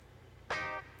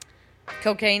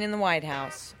Cocaine in the White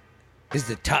House is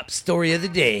the top story of the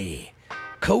day.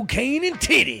 Cocaine and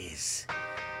titties.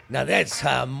 Now that's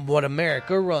what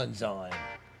America runs on.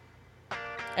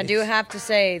 I do have to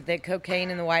say that cocaine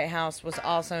in the White House was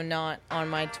also not on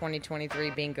my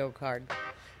 2023 bingo card.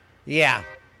 Yeah.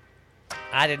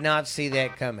 I did not see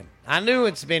that coming. I knew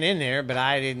it's been in there, but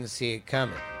I didn't see it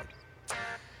coming.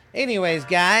 Anyways,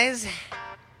 guys,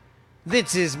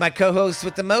 this is my co-host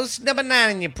with the most, number 9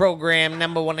 in your program,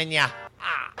 number 1 in your heart.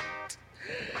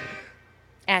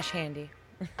 Ash Handy.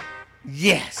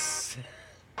 Yes.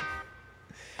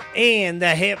 And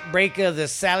the hip breaker, the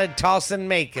salad tossing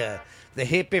maker, the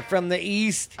hippie from the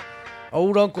east,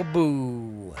 old Uncle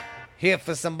Boo. Here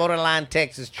for some borderline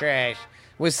Texas trash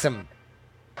with some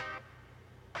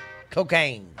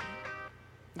cocaine.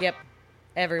 Yep.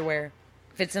 Everywhere.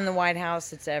 If it's in the White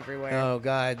House, it's everywhere. Oh,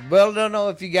 God. Well, don't know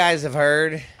if you guys have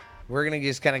heard. We're going to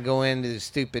just kind of go into the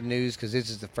stupid news because this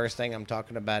is the first thing I'm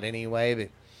talking about anyway. But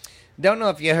don't know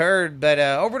if you heard, but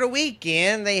over the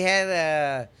weekend they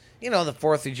had, the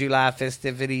 4th of July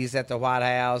festivities at the White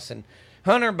House. And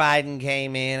Hunter Biden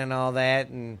came in and all that.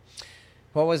 And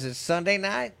what was it, Sunday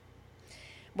night?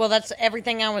 Well, that's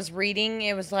everything I was reading.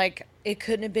 It was like, it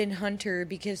couldn't have been Hunter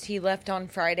because he left on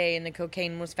Friday and the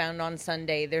cocaine was found on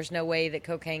Sunday. There's no way that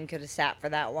cocaine could have sat for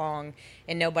that long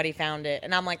and nobody found it.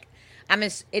 And I'm like,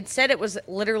 it said it was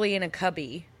literally in a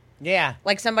cubby. Yeah.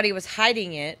 Like somebody was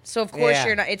hiding it. So, of course,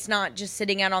 it's not just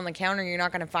sitting out on the counter. You're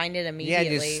not going to find it immediately.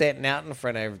 Yeah, just sitting out in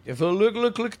front of it.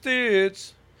 Look at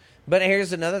this. But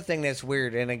here's another thing that's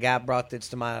weird, and a guy brought this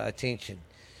to my attention.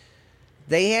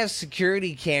 They have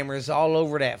security cameras all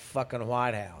over that fucking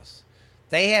White House.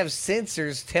 They have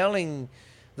sensors telling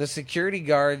the security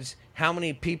guards how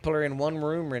many people are in one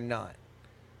room or not.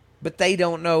 But they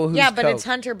don't know who's but it's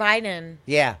Hunter Biden.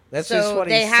 Yeah, that's just what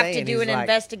he's saying. So they have to do an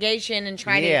investigation and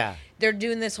try to... They're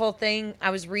doing this whole thing. I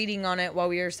was reading on it while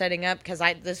we were setting up because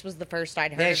this was the first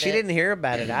I'd heard of it. Yeah, she didn't hear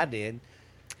about it. I did.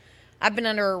 I've been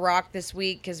under a rock this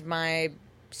week because my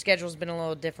schedule's been a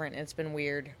little different. It's been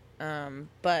weird.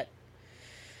 But,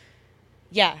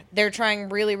 yeah, they're trying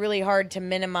really, really hard to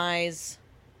minimize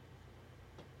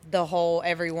the whole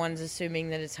everyone's assuming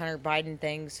that it's Hunter Biden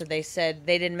thing. So they said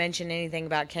they didn't mention anything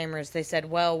about cameras. They said,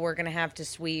 well, we're going to have to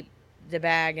sweep the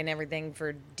bag and everything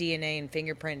for DNA and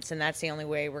fingerprints, and that's the only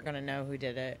way we're going to know who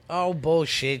did it. Oh,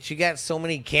 bullshit. You got so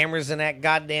many cameras in that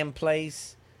goddamn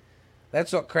place.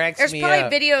 That's what cracks me up. There's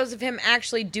probably videos of him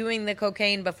actually doing the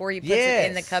cocaine before he puts it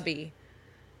in the cubby.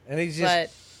 And he's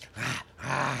just...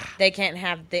 But they can't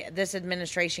have... This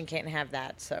administration can't have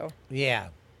that, so... Yeah.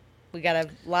 We gotta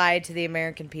lie to the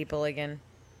American people again.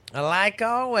 Like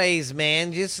always,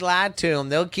 man. Just lie to them.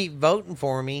 They'll keep voting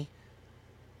for me.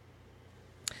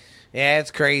 Yeah,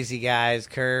 it's crazy, guys.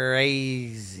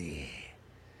 Crazy.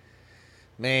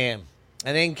 Man.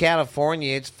 And in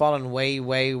California, it's falling way,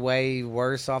 way, way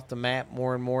worse off the map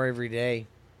more and more every day.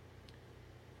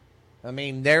 I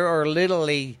mean, there are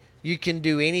literally... You can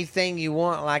do anything you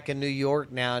want like in New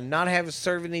York now and not have to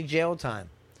serve any jail time.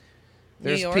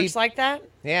 New York's like that?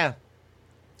 Yeah.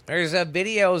 There's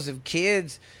videos of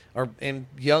kids and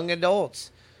young adults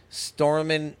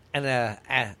storming an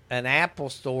Apple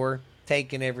store,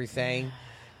 taking everything.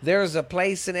 There's a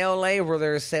place in L.A. where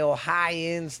they sell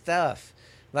high-end stuff,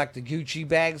 like the Gucci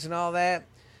bags and all that.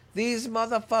 These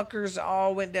motherfuckers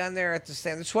all went down there at the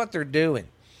same... That's what they're doing.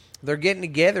 They're getting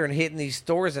together and hitting these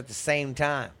stores at the same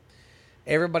time.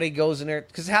 Everybody goes in there.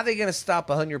 Because how are they going to stop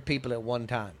 100 people at one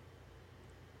time?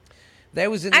 They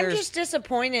was in there. I'm just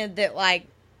disappointed that, like,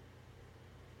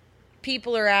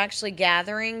 people are actually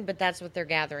gathering, but that's what they're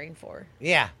gathering for.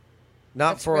 Yeah.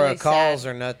 Not that's for really calls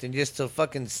or nothing. Just to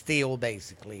fucking steal,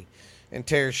 basically, and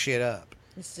tear shit up.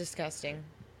 It's disgusting.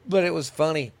 But it was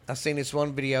funny. I seen this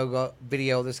one video.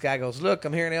 This guy goes, look,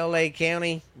 I'm here in L.A.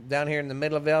 County, down here in the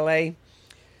middle of L.A.,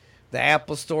 the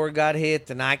Apple store got hit.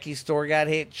 The Nike store got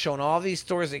hit. Showing all these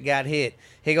stores that got hit.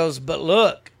 He goes, but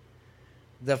look,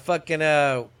 the fucking,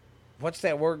 what's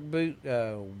that work boot?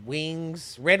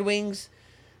 Wings? Red Wings?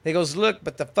 He goes, look,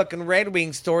 but the fucking Red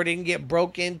Wing store didn't get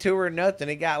broke into or nothing.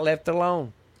 It got left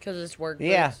alone. Because it's work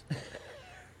boots.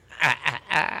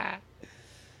 Yeah.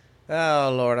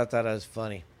 Oh, Lord, I thought that was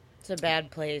funny. It's a bad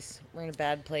place. We're in a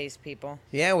bad place, people.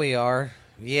 Yeah, we are.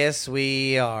 Yes,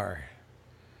 we are.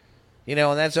 You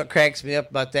know, and that's what cracks me up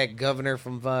about that governor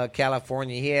from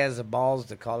California. He has the balls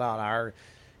to call out our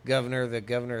governor, the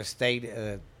governor of state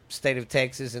of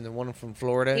Texas, and the one from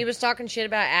Florida. He was talking shit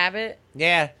about Abbott.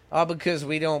 Yeah, all because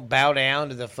we don't bow down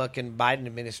to the fucking Biden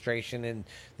administration and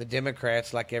the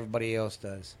Democrats like everybody else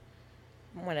does.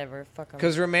 Whatever. Fuck 'em.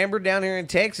 Because remember, down here in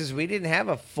Texas, we didn't have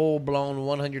a full-blown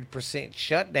 100%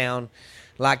 shutdown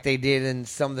like they did in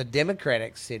some of the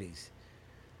Democratic cities.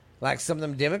 Like some of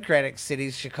them Democratic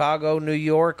cities, Chicago, New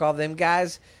York, all them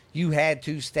guys, you had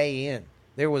to stay in.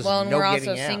 There was Well, and no we're getting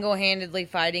also out. single-handedly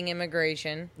fighting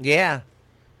immigration. Yeah.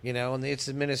 You know, and its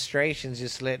administration's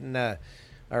just letting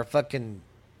our fucking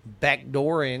back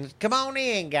door in. Come on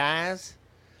in, guys.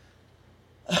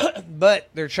 But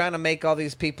they're trying to make all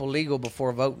these people legal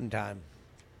before voting time.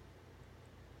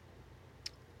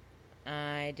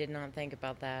 I did not think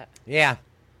about that. Yeah.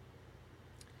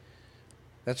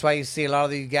 That's why you see a lot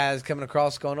of these guys coming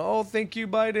across going, oh, thank you,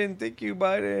 Biden. Thank you,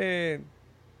 Biden.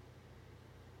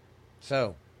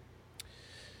 So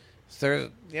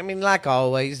I mean, like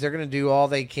always, they're going to do all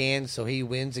they can so he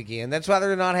wins again. That's why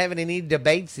they're not having any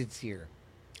debates this year.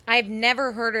 I've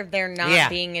never heard of there not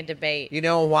being a debate. You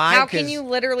know why? How can you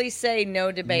literally say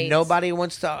no debates? Nobody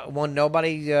wants them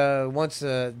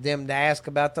to ask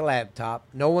about the laptop.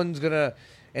 No one's going to,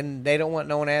 and they don't want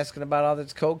no one asking about all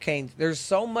this cocaine. There's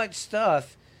so much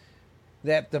stuff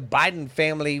that the Biden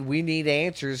family, we need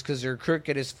answers because they're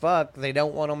crooked as fuck. They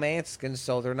don't want them asking,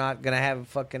 so they're not going to have a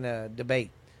fucking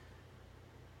debate.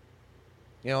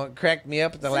 You know, it cracked me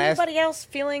up at the Is last... anybody else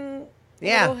feeling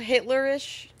a little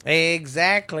Hitlerish?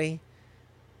 Exactly.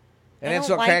 And I that's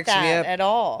don't what like cracks me up at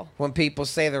all. when people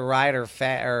say the right or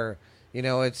fat or, you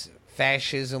know, it's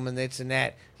fascism and this and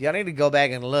that. Y'all need to go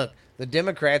back and look. The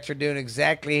Democrats are doing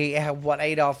exactly what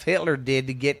Adolf Hitler did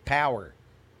to get power.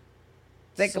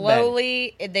 Think about it.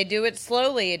 Slowly, they do it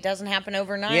slowly. It doesn't happen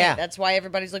overnight. Yeah. That's why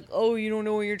everybody's like, "Oh, you don't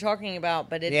know what you're talking about."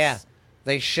 But it's Yeah.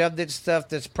 They shoved that stuff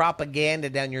that's propaganda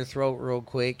down your throat real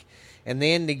quick. And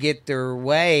then to get their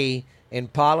way in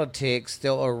politics,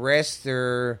 they'll arrest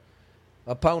their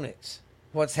opponents.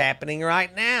 What's happening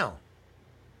right now?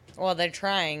 Well, they're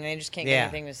trying. They just can't get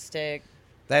anything to stick.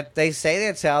 That they say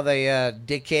that's how the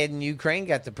dickhead in Ukraine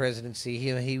got the presidency.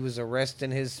 He was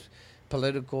arresting his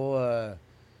political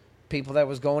people that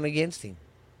was going against him.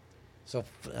 So,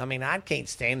 I mean, I can't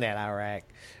stand that Iraq.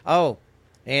 Oh,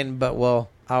 well,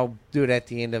 I'll do it at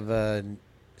the end of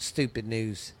stupid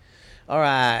news. All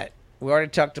right. We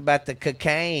already talked about the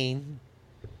cocaine.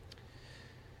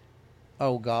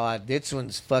 Oh, God. This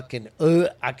one's fucking...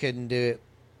 I couldn't do it.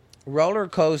 Roller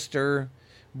coaster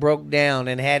broke down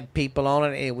and had people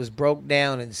on it. It was broke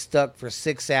down and stuck for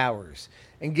 6 hours.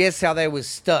 And guess how they was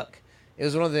stuck? It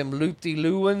was one of them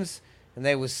loop-de-loo ones, and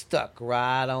they was stuck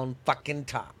right on fucking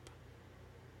top.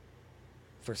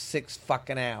 For 6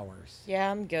 fucking hours.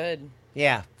 Yeah, I'm good.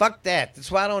 Yeah, fuck that.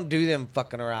 That's why I don't do them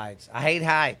fucking rides. I hate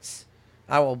heights.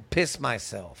 I will piss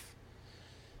myself.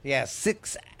 Yeah,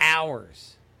 6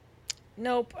 hours.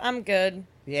 Nope, I'm good.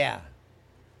 Yeah.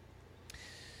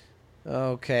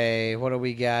 Okay, what do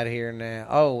we got here now?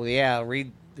 Oh, yeah,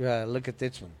 look at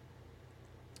this one.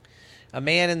 A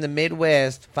man in the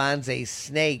Midwest finds a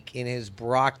snake in his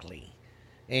broccoli,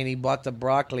 and he bought the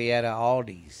broccoli at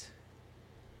Aldi's.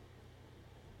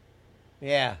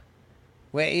 Yeah.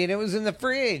 Well, and it was in the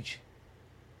fridge.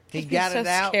 He got it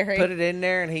out, put it in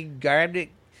there, and he grabbed it,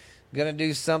 gonna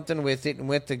do something with it, and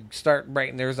went to start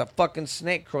breaking. There was a fucking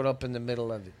snake curled up in the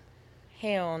middle of it.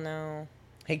 Hell no.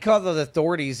 He called the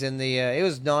authorities, and it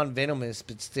was non-venomous,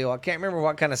 but still, I can't remember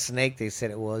what kind of snake they said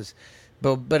it was,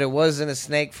 but it wasn't a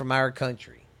snake from our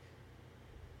country.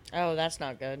 Oh, that's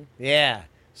not good. Yeah.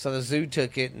 So the zoo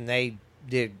took it, and they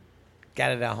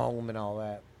got it at home and all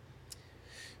that.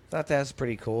 Thought that was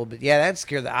pretty cool, but yeah, that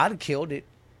scared I'd have killed it.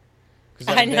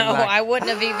 I know. Like, I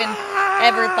wouldn't have even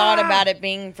ever thought about it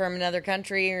being from another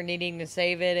country or needing to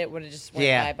save it. It would have just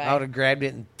went bye-bye. I would have grabbed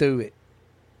it and threw it.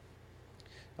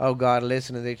 Oh, God,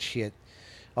 listen to this shit.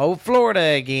 Oh, Florida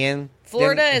again.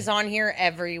 Florida is on here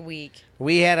every week.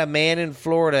 We had a man in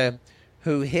Florida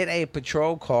who hit a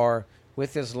patrol car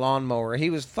with his lawnmower. He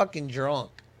was fucking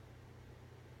drunk.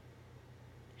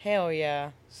 Hell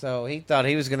yeah. So he thought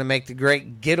he was going to make the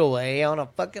great getaway on a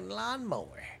fucking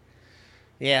lawnmower.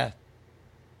 Yeah.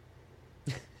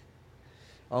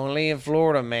 Only in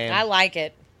Florida, man. I like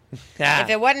it. If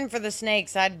it wasn't for the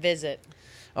snakes, I'd visit.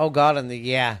 Oh, God, and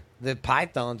the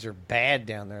pythons are bad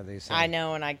down there, they say. I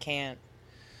know, and I can't.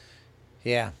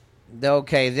 Yeah.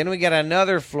 Okay, then we got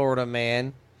another Florida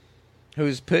man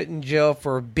who's put in jail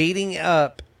for beating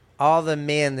up all the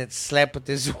men that slept with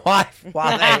his wife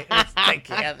while they was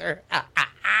together.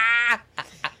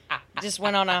 Just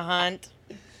went on a hunt.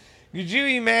 Could you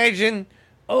imagine?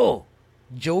 Oh,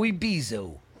 Joey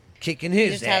Bezo kicking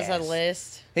his ass. He just has a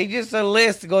list. He just a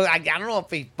list. Goes. I don't know if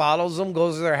he follows them,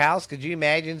 goes to their house. Could you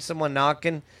imagine someone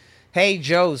knocking? Hey,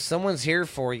 Joe, someone's here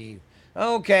for you.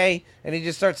 Okay. And he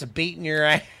just starts beating your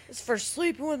ass. It's for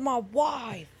sleeping with my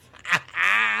wife.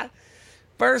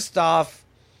 First off,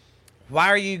 why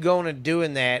are you going to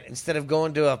doing that instead of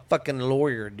going to a fucking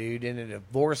lawyer, dude, and a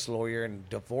divorce lawyer and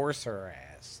divorce her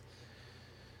ass?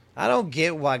 I don't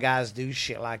get why guys do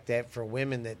shit like that for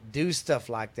women that do stuff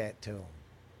like that to them.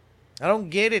 I don't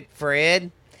get it,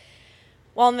 Fred.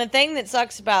 Well, and the thing that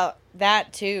sucks about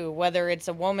that, too, whether it's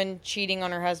a woman cheating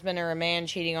on her husband or a man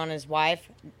cheating on his wife,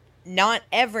 not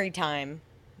every time,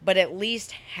 but at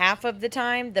least half of the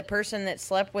time, the person that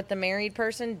slept with the married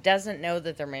person doesn't know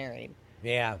that they're married.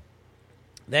 Yeah.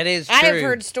 That is true. I have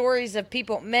heard stories of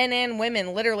people, men and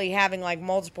women, literally having like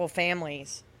multiple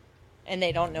families, and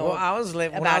they don't know when I was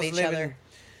living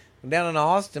down in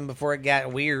Austin before it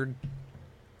got weird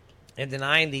in the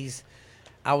 90s.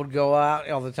 I would go out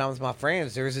all the time with my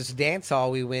friends. There was this dance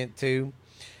hall we went to,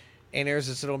 and there was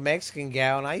this little Mexican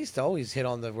gal, and I used to always hit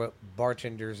on the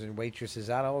bartenders and waitresses.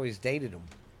 I'd always dated them.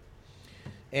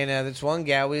 And this one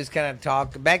gal, we just kind of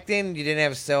talked. Back then, you didn't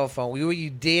have a cell phone. You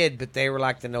did, but they were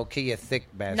like the Nokia thick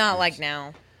bastards. Not like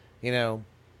now. You know.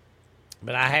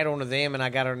 But I had one of them, and I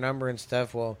got her number and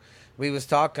stuff. Well, we was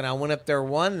talking. I went up there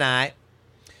one night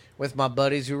with my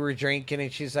buddies who were drinking,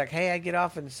 and she's like, hey, I get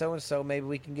off and so. Maybe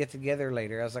we can get together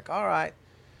later. I was like, all right.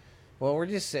 Well, we're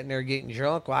just sitting there getting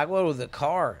drunk. Well, I go to the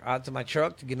car, out to my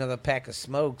truck to get another pack of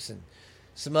smokes and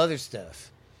some other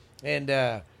stuff.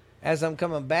 And as I'm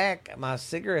coming back, my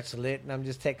cigarette's lit, and I'm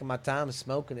just taking my time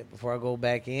smoking it before I go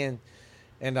back in.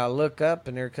 And I look up,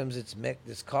 and there comes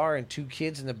this car, and two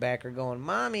kids in the back are going,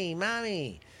 Mommy,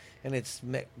 Mommy. And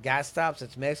guy stops,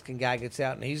 it's Mexican guy gets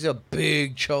out, and he's a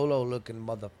big cholo-looking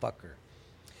motherfucker.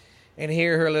 And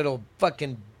here her little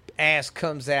fucking ass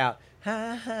comes out.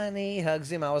 Hi, honey,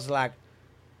 hugs him. I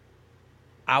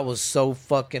was so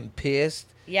fucking pissed.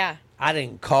 Yeah. I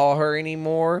didn't call her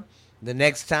anymore. The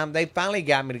next time they finally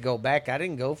got me to go back, I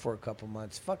didn't go for a couple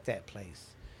months. Fuck that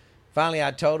place. Finally, I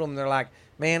told them, they're like,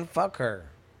 man, fuck her.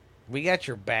 We got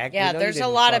your back. Yeah, there's a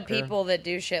lot of people that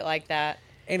do shit like that.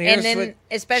 And then, what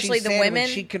especially the women. When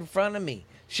she confronted me,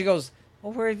 she goes,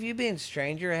 well, where have you been,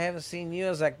 stranger? I haven't seen you. I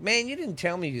was like, man, you didn't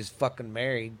tell me you was fucking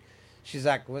married. She's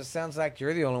like, well, it sounds like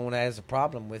you're the only one that has a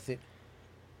problem with it.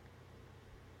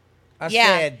 I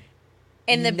said,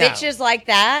 and the bitches like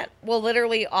that will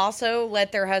literally also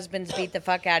let their husbands beat the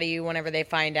fuck out of you whenever they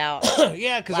find out.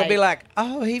 Yeah, because they'll be like,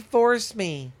 oh, he forced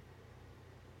me.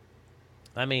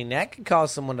 I mean, that could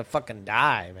cause someone to fucking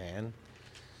die, man.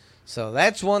 So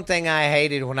that's one thing I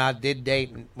hated when I did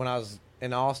date when I was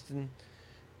in Austin.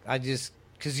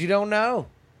 Because you don't know.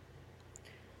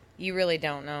 You really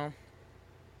don't know.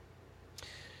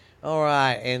 All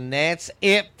right, and that's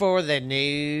it for the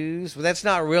news. Well, that's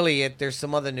not really it. There's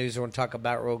some other news I want to talk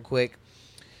about real quick.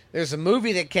 There's a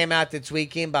movie that came out this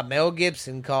weekend by Mel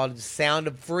Gibson called Sound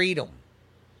of Freedom.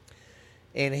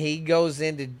 And he goes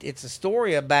into, it's a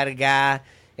story about a guy,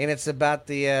 and it's about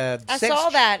the I saw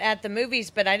that at the movies,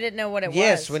 but I didn't know what it was.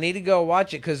 Yes, we need to go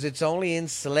watch it because it's only in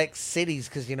select cities.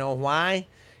 Because you know why?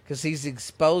 Because he's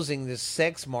exposing the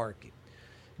sex market.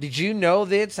 Did you know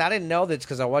this? I didn't know this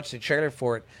because I watched the trailer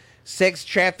for it. Sex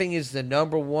trafficking is the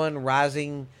number one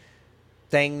rising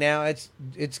thing now. It's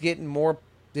getting more.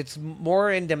 It's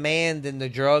more in demand than the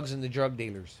drugs and the drug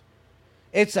dealers.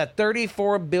 It's a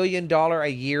 $34 billion a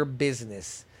year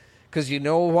business. Because you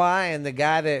know why? And the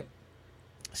guy that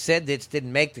said this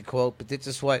didn't make the quote, but this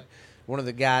is what one of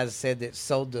the guys said that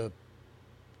sold the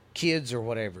kids or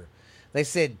whatever. They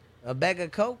said, a bag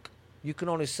of Coke, you can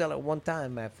only sell it one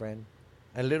time, my friend.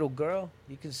 A little girl,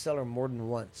 you can sell her more than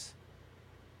once.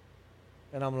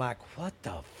 And I'm like, what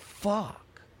the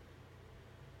fuck?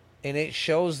 And it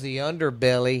shows the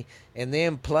underbelly. And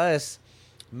then plus,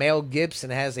 Mel Gibson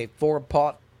has a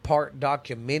 4-part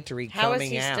documentary coming out. How is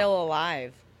he still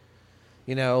alive?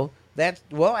 You know,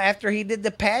 after he did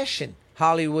The Passion,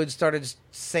 Hollywood started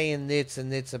saying this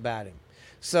and this about him.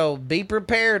 So be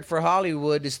prepared for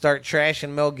Hollywood to start trashing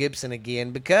Mel Gibson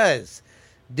again because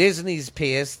Disney's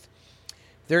pissed.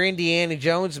 Their Indiana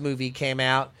Jones movie came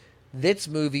out. This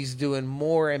movie's doing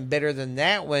more and better than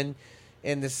that one.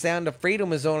 And The Sound of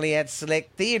Freedom is only at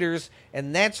select theaters.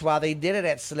 And that's why they did it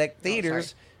at select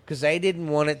theaters. Because they didn't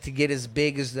want it to get as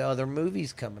big as the other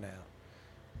movies coming out.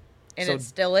 And it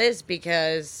still is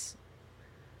because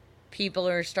people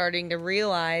are starting to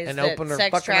realize that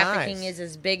sex trafficking is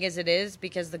as big as it is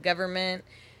because the government,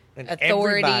 and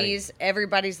authorities,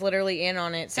 everybody's literally in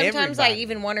on it. Sometimes I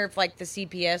even wonder if like the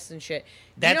CPS and shit.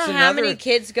 Do you know how many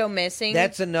kids go missing?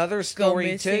 That's another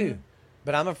story too.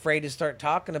 But I'm afraid to start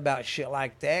talking about shit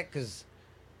like that because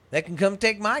they can come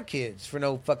take my kids for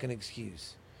no fucking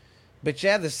excuse. But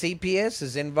yeah, the CPS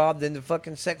is involved in the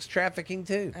fucking sex trafficking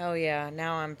too. Oh yeah,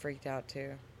 now I'm freaked out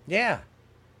too. Yeah.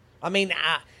 I mean,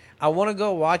 I want to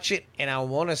go watch it and I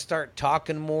want to start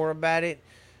talking more about it,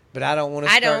 but I don't want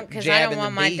to I start don't, because I don't jabbing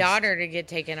want the my beast. daughter to get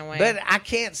taken away. But I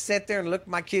can't sit there and look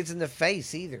my kids in the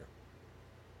face either.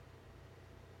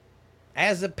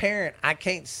 As a parent, I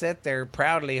can't sit there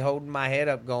proudly holding my head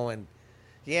up going,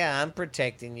 yeah, I'm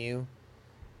protecting you.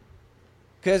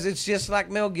 Because it's just like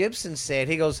Mel Gibson said.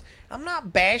 He goes, I'm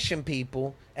not bashing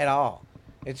people at all.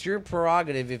 It's your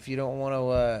prerogative if you don't want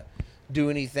to do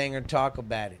anything or talk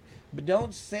about it. But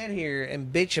don't sit here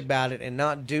and bitch about it and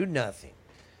not do nothing.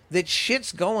 That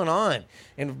shit's going on.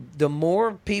 And the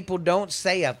more people don't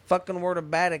say a fucking word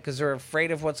about it because they're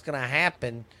afraid of what's going to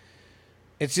happen,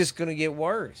 it's just going to get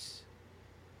worse.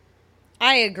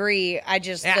 I agree. I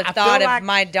just, Yeah, the I thought feel of like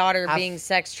my daughter being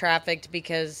sex trafficked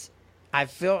because I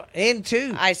feel, and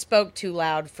too. I spoke too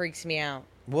loud freaks me out.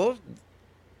 Well,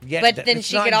 yeah, But then it's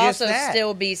she not could just also that.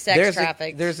 still be sex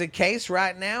trafficked. There's a case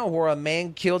right now where a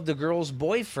man killed the girl's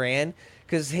boyfriend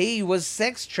because he was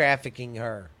sex trafficking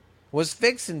her. Was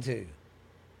fixing to.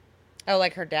 Oh,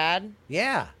 like her dad?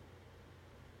 Yeah.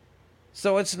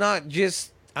 So it's not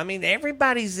just, I mean,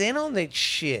 everybody's in on that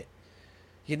shit.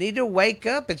 You need to wake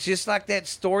up. It's just like that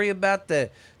story about the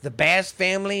Bass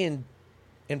family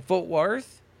in Fort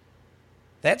Worth.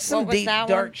 That's some deep,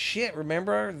 dark shit.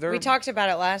 Remember? We talked about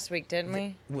it last week, didn't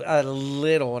we? A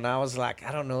little, and I was like,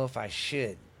 I don't know if I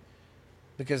should.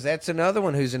 Because that's another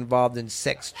one who's involved in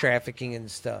sex trafficking and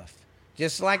stuff.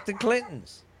 Just like the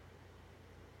Clintons.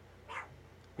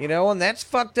 You know, and that's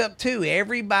fucked up too.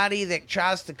 Everybody that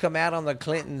tries to come out on the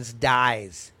Clintons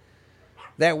dies.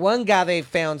 That one guy they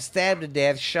found stabbed to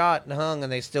death, shot and hung,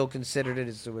 and they still considered it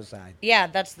as suicide. Yeah,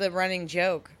 that's the running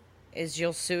joke, is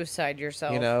you'll suicide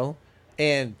yourself. You know?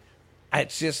 And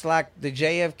it's just like the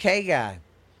JFK guy,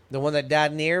 the one that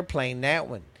died in the airplane, that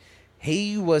one.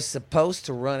 He was supposed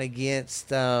to run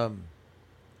against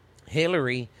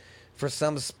Hillary for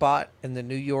some spot in the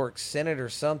New York Senate or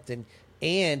something,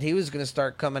 and he was going to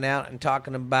start coming out and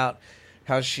talking about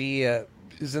how she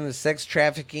is in the sex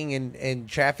trafficking and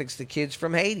traffics the kids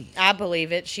from Haiti. I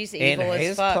believe it. She's evil and as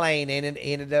his fuck. plane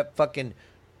ended up fucking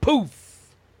poof,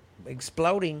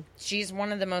 exploding. She's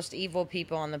one of the most evil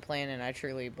people on the planet. I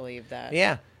truly believe that.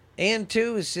 Yeah. And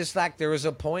two, it's just like there was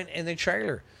a point in the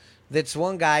trailer that's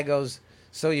one guy goes,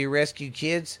 so you rescue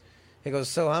kids? He goes,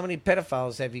 so how many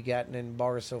pedophiles have you gotten in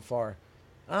bars so far?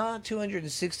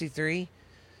 263.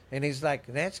 And he's like,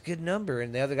 that's a good number.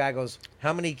 And the other guy goes,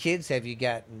 how many kids have you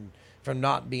gotten from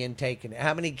not being taken?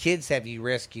 How many kids have you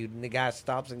rescued? And the guy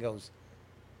stops and goes,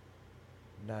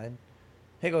 9.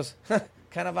 He goes,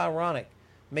 kind of ironic.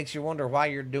 Makes you wonder why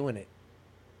you're doing it.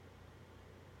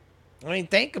 I mean,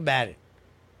 think about it.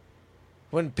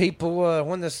 When people,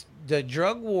 when the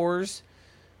drug wars,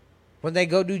 when they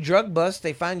go do drug busts,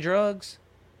 they find drugs.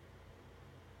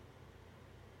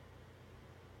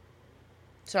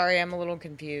 Sorry, I'm a little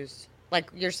confused. Like,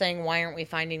 you're saying, why aren't we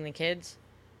finding the kids?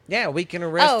 Yeah, we can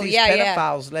arrest these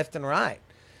pedophiles left and right.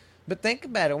 But think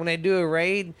about it. When they do a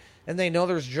raid and they know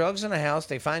there's drugs in the house,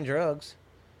 they find drugs.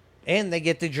 And they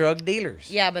get the drug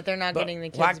dealers. Yeah, but they're not getting the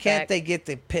kids Why can't back. they get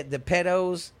the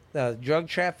pedos, the drug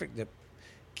traffic, the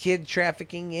kid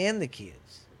trafficking, and the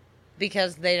kids?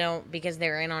 Because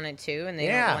they're in on it too, and they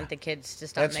don't want the kids to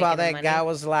stop. That's making why that money. guy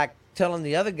was like telling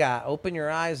the other guy, "Open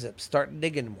your eyes up, start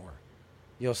digging more.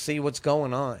 You'll see what's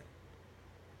going on."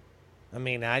 I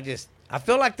mean, I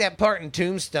feel like that part in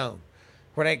Tombstone,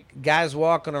 where that guy's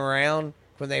walking around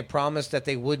when they promised that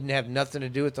they wouldn't have nothing to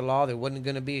do with the law, they wasn't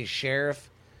going to be a sheriff.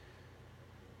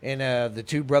 And the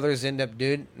two brothers end up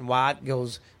doing it. And Wyatt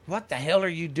goes, what the hell are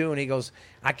you doing? He goes,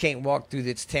 I can't walk through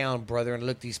this town, brother, and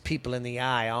look these people in the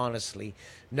eye, honestly,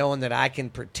 knowing that I can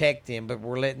protect them, but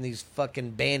we're letting these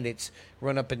fucking bandits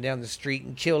run up and down the street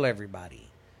and kill everybody.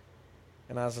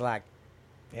 And I was like,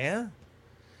 yeah.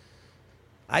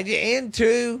 I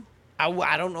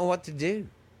don't know what to do.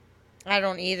 I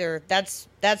don't either. That's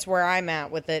where I'm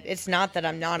at with it. It's not that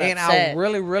I'm not and upset. I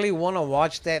really, really want to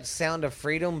watch that Sound of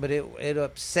Freedom, but it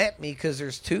upset me because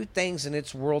there's two things in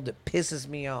its world that pisses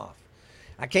me off.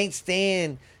 I can't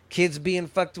stand kids being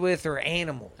fucked with or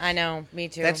animals. I know, me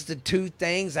too. That's the two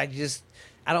things I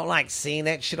don't like seeing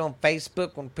that shit on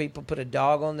Facebook when people put a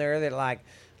dog on there that like,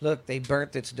 look, they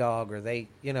burnt this dog or they,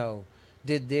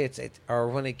 did this. Or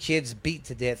when a kid's beat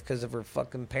to death because of her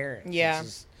fucking parents. Yeah.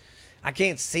 I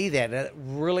can't see that. It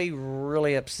really,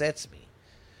 really upsets me.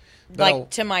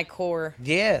 Like, to my core.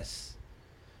 Yes.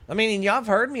 I mean, and y'all have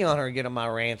heard me on her get on my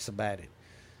rants about it.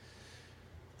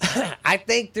 I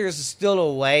think there's still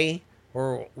a way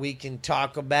where we can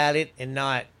talk about it and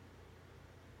not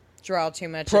Draw too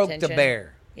much poke attention. the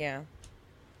bear. Yeah.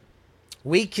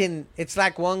 We can, it's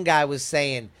like one guy was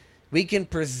saying, we can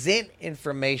present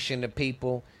information to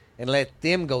people and let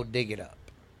them go dig it up.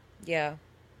 Yeah.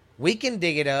 We can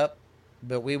dig it up,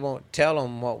 but we won't tell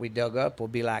them what we dug up. We'll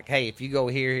be like, hey, if you go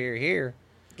here, here, here.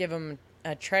 Give them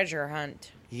a treasure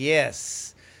hunt.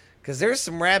 Yes. Because there's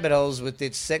some rabbit holes with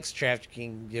its sex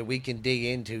trafficking that we can dig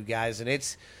into, guys. And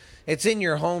it's in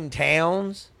your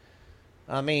hometowns.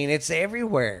 I mean, it's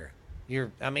everywhere.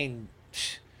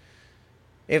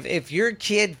 If your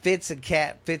kid fits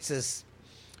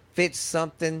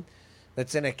something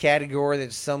that's in a category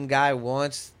that some guy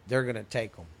wants, they're going to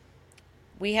take them.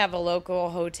 We have a local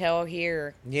hotel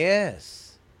here.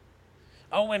 Yes.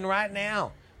 Oh, and right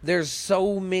now, there's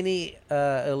so many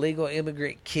illegal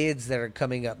immigrant kids that are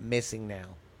coming up missing now.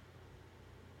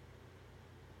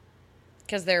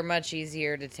 Because they're much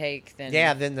easier to take than...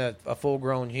 Yeah, than a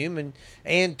full-grown human.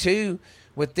 And, two,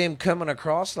 with them coming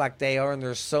across like they are, and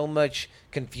there's so much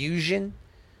confusion,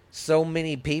 so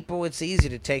many people, it's easy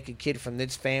to take a kid from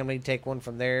this family, take one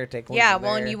from there, take one from there. Yeah,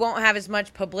 well, and you won't have as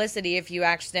much publicity if you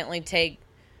accidentally take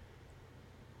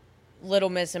Little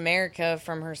Miss America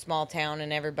from her small town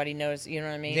and everybody knows, you know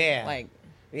what I mean? Yeah.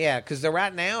 Yeah, because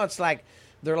right now it's like,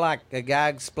 they're like, a guy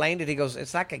explained it, he goes,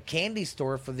 it's like a candy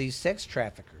store for these sex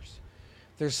traffickers.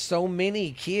 There's so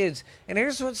many kids. And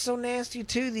here's what's so nasty,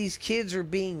 too. These kids are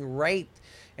being raped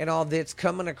and all that's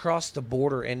coming across the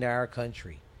border into our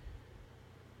country.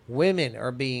 Women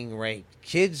are being raped.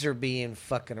 Kids are being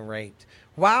fucking raped.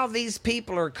 While these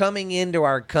people are coming into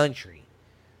our country.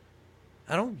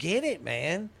 I don't get it,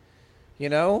 man. You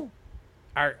know?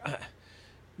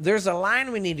 There's a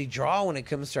line we need to draw when it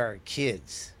comes to our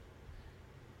kids.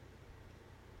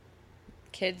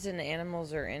 Kids and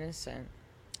animals are innocent.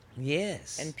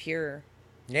 Yes. And pure.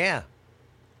 Yeah.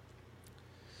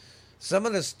 Some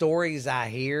of the stories I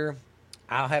hear,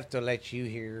 I'll have to let you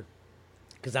hear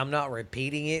because I'm not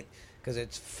repeating it because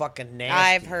it's fucking nasty.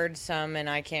 I've heard some and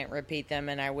I can't repeat them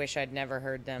and I wish I'd never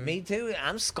heard them. Me too.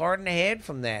 I'm scarred in the head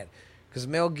from that because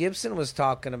Mel Gibson was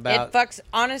talking about... It fucks...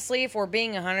 Honestly, if we're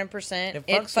being 100%,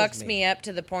 it fucks me up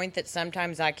to the point that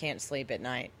sometimes I can't sleep at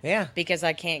night. Yeah. Because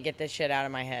I can't get this shit out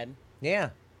of my head. Yeah.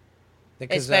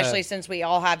 Because, especially since we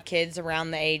all have kids around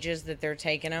the ages that they're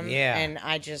taking them. Yeah. And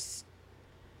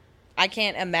I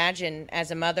can't imagine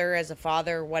as a mother, as a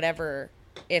father, whatever,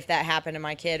 if that happened to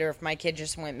my kid or if my kid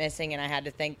just went missing and I had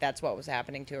to think that's what was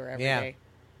happening to her every day.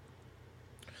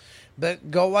 But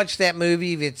go watch that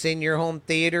movie if it's in your home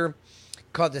theater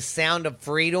called The Sound of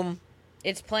Freedom.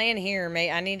 It's playing here, mate.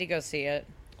 I need to go see it.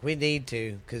 We need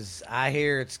to because I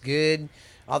hear it's good.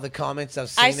 All the comments I've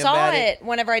seen I about it. saw it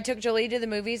whenever I took Jolie to the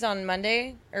movies on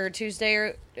Monday or Tuesday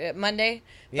or Monday,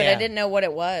 but Yeah. I didn't know what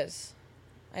it was.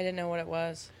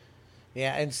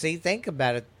 Yeah, and see, think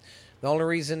about it. The only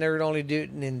reason they're only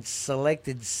doing it in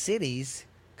selected cities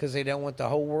because they don't want the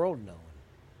whole world knowing.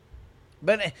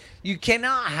 But you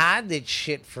cannot hide that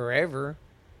shit forever.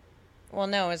 Well,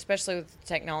 no, especially with the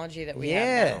technology that we have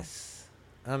now. Yes.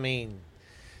 I mean,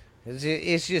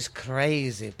 it's just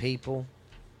crazy, people.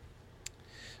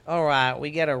 All right,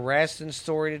 we got a wrestling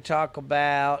story to talk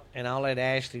about, and I'll let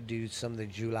Ashley do some of the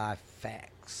July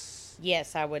facts.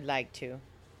 Yes, I would like to.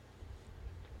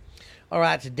 All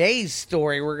right, today's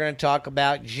story, we're going to talk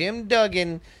about Jim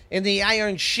Duggan and the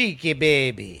Iron Sheik,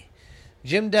 baby.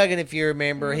 Jim Duggan, if you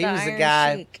remember, he was the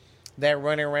guy that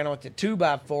running around with the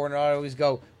 2x4 and I'd always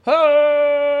go,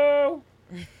 ho!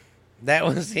 That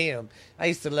was him. I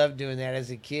used to love doing that as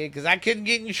a kid because I couldn't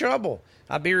get in trouble.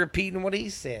 I'd be repeating what he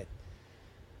said.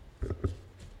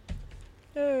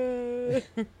 And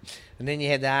then you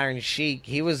had the Iron Sheik.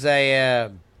 He was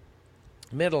a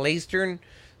Middle Eastern,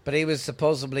 but he was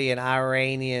supposedly an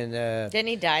Iranian. Didn't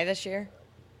he die this year?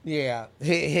 Yeah.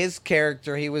 His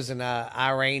character, he was an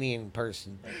Iranian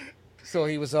person. So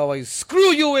he was always,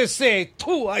 screw USA,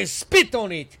 too, I spit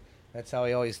on it. That's how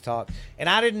he always talked. And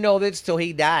I didn't know this till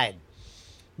he died.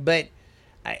 But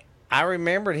I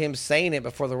remembered him saying it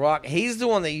before The Rock. He's the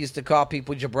one that used to call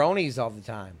people jabronis all the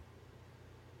time.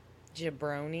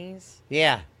 Jabronis?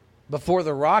 Yeah, before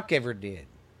The Rock ever did.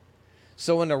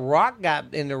 So when The Rock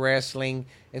got into wrestling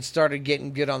and started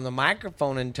getting good on the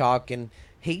microphone and talking,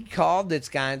 he called this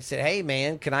guy and said, hey,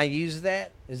 man, can I use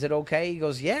that? Is it okay? He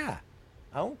goes, yeah,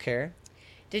 I don't care.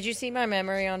 Did you see my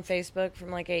memory on Facebook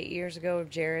from like 8 years ago of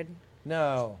Jared?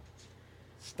 No.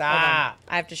 Stop.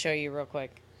 I have to show you real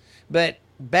quick. But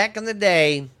back in the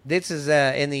day, this is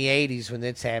in the 80s when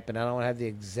this happened. I don't have the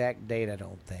exact date, I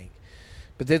don't think.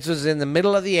 But this was in the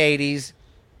middle of the 80s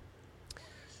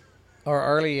or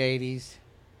early 80s.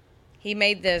 He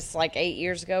made this like 8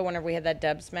 years ago whenever we had that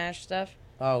Dub Smash stuff.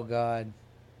 Oh, God.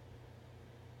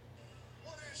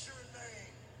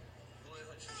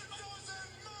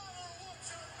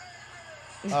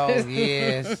 Oh,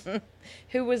 yes.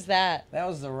 Who was that? That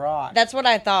was The Rock. That's what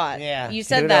I thought. Yeah. You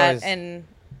said Who that, knows? and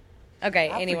okay.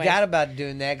 I Anyway, forgot about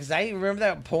doing that because I remember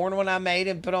that porn one I made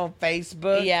and put on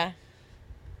Facebook. yeah.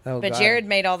 Oh, But God. Jared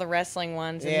made all the wrestling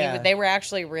ones, and Yeah. they were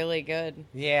actually really good.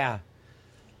 Yeah.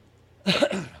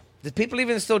 Do people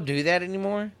even still do that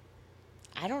anymore?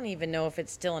 I don't even know if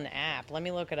it's still an app. Let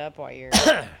me look it up while you're.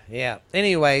 Yeah.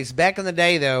 Anyways, back in the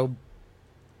day, though,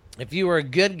 if you were a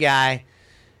good guy,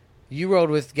 you rode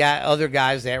with other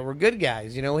guys that were good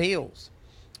guys, heels.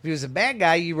 If you was a bad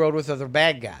guy, you rode with other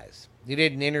bad guys. You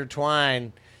didn't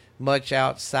intertwine much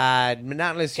outside, but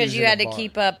not unless Because you had to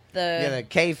keep up the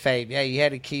kayfabe. Yeah, you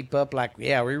had to keep up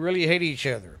we really hate each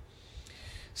other.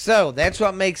 So that's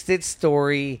what makes this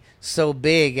story so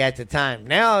big at the time.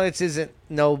 Now this isn't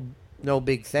no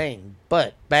big thing,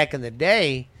 but back in the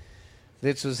day,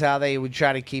 this was how they would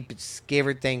try to keep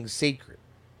everything secret.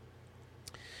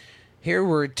 Here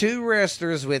were two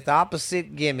wrestlers with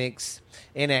opposite gimmicks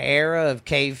in an era of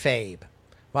kayfabe.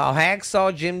 While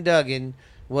Hacksaw Jim Duggan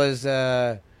was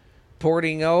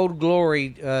porting Old Glory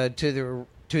to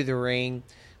the ring,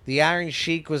 the Iron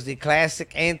Sheik was the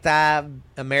classic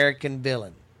anti-American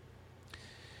villain.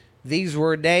 These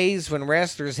were days when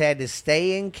wrestlers had to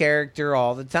stay in character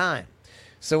all the time.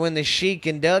 So when the Sheik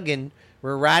and Duggan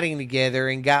were riding together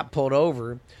and got pulled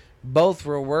over, both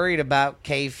were worried about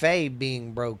kayfabe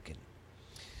being broken.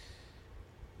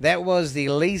 That was the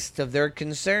least of their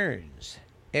concerns.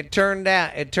 It turned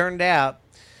out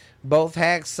both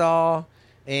Hacksaw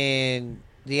and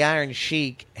the Iron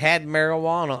Sheik had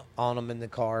marijuana on them in the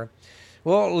car.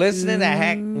 Well, listening to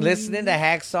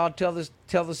Hacksaw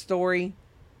tell the story,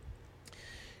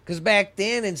 because back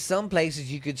then in some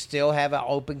places you could still have an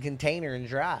open container and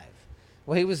drive.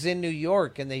 Well, he was in New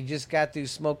York and they just got through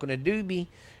smoking a doobie,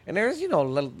 and there's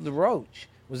the roach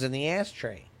was in the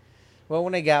ashtray. Well,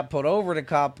 when they got pulled over, the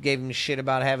cop gave him shit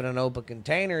about having an open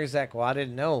container. He's like, well, I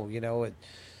didn't know,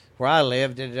 where I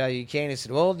lived, you can't. He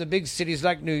said, well, the big cities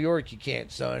like New York, you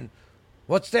can't, son.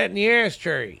 What's that in the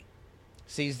ashtray?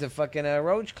 Sees the fucking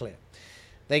roach clip.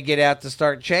 They get out to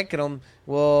start checking them.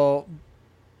 Well,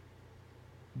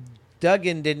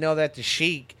 Duggan didn't know that the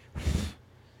Sheik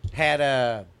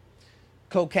had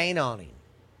cocaine on him.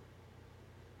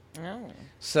 Oh.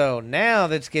 So now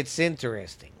this gets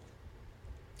interesting.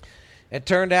 It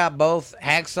turned out both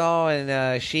Hacksaw and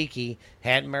Sheiky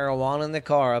had marijuana in the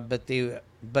car, but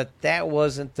that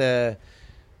wasn't the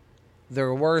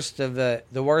worst of the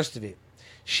worst of it.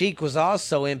 Sheik was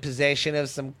also in possession of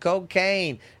some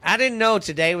cocaine. I didn't know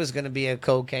today was going to be a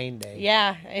cocaine day.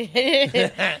 Yeah.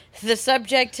 The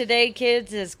subject today,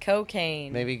 kids, is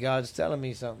cocaine. Maybe God's telling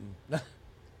me something.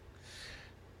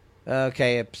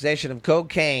 Okay, a possession of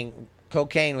cocaine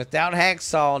without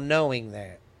Hacksaw knowing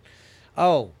that.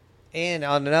 Oh, and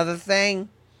on another thing,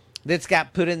 that's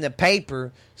got put in the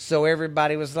paper, so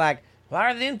everybody was like, why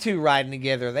are them two riding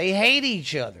together? They hate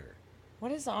each other.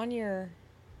 What is on your...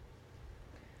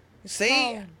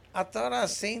 See? Oh. I thought I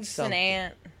seen It's something. an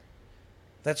ant.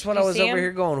 That's what Did I you was see over him?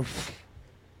 here going,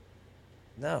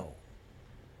 no.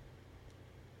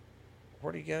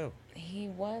 Where'd he go? He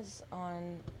was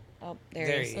on... Oh, There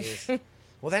there he he is. is.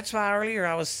 Well, that's why earlier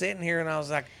I was sitting here and I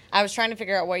was like, I was trying to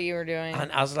figure out what you were doing.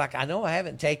 I was like, I know I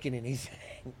haven't taken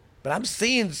anything, but I'm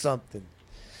seeing something.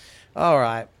 All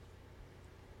right.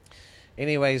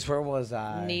 Anyways, where was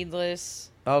I? Needless.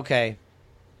 Okay.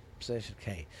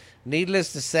 Okay.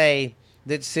 Needless to say,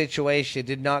 that situation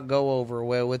did not go over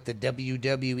well with the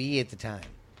WWE at the time.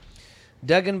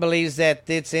 Duggan believes that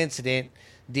this incident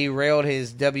derailed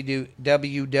his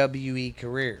WWE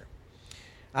career.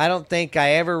 I don't think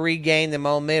I ever regained the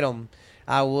momentum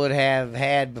I would have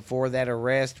had before that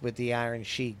arrest with the Iron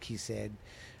Sheik, he said.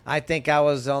 I think I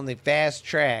was on the fast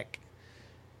track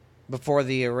before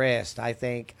the arrest. I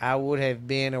think I would have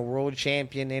been a world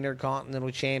champion,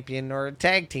 intercontinental champion, or a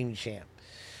tag team champ.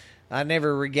 I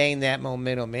never regained that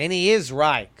momentum. And he is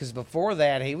right, because before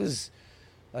that, he was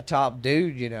a top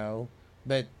dude,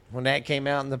 But when that came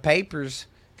out in the papers,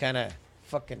 kind of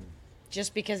fucking...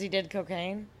 Just because he did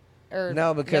cocaine? Or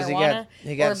no, because marijuana?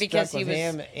 he got Or because stuck with he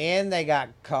was, him, and they got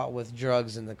caught with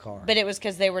drugs in the car. But it was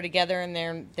because they were together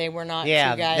and they were not two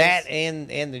guys. That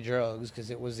and the drugs, because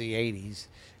it was the 80s.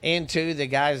 And two,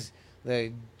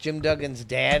 the Jim Duggan's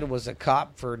dad was a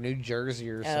cop for New Jersey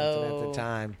or something at the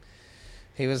time.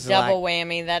 He was double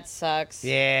whammy. That sucks.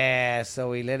 Yeah,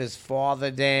 so he let his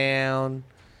father down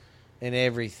and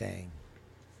everything.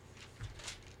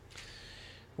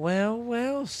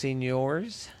 Well,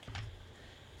 senors.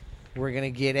 We're going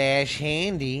to get Ash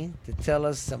Handy to tell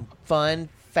us some fun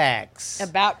facts.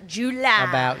 About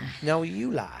July. No,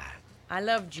 you lie. I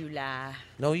love July.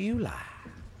 No, you lie.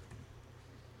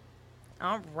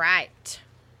 All right.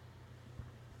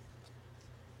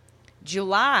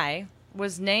 July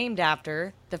was named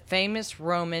after the famous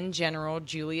Roman general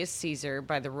Julius Caesar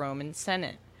by the Roman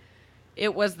Senate.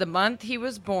 It was the month he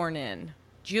was born in.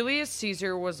 Julius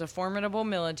Caesar was a formidable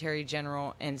military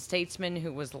general and statesman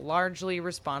who was largely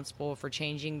responsible for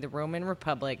changing the Roman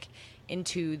Republic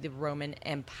into the Roman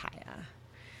Empire.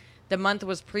 The month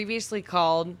was previously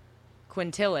called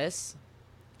Quintilis,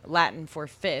 Latin for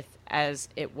fifth, as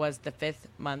it was the fifth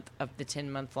month of the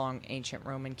 10-month-long ancient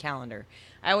Roman calendar.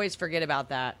 I always forget about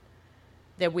that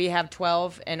we have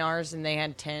 12 in ours and they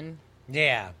had 10.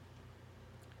 Yeah.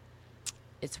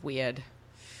 It's weird.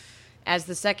 As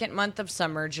the second month of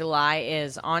summer, July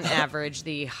is, on average,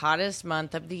 the hottest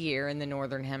month of the year in the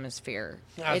northern hemisphere.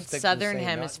 Its southern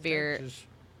hemisphere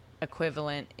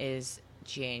equivalent is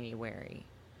January.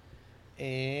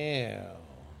 Ew.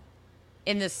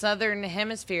 In the southern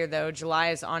hemisphere, though, July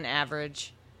is, on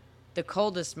average, the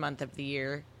coldest month of the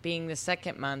year, being the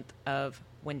second month of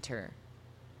winter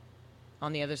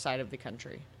on the other side of the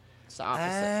country. It's the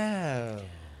opposite. Oh.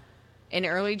 In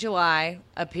early July,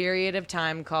 a period of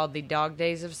time called the dog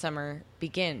days of summer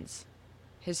begins.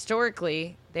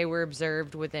 Historically, they were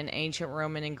observed within ancient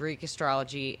Roman and Greek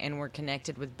astrology and were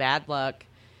connected with bad luck,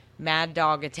 mad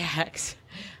dog attacks,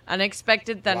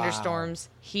 unexpected thunderstorms,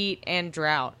 heat, and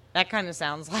drought. That kind of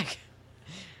sounds like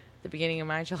the beginning of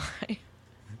my July.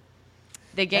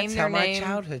 They gained their name That's how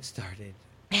my childhood started.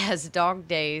 as dog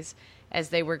days as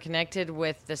they were connected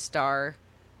with the star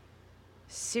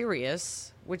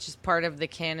Sirius, which is part of the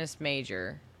Canis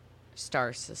Major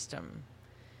star system.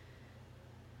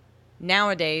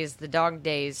 Nowadays, the dog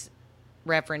days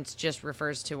reference just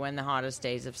refers to when the hottest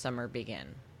days of summer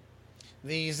begin.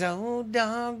 These old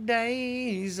dog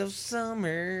days of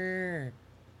summer.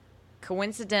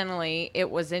 Coincidentally, it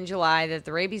was in July that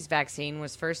the rabies vaccine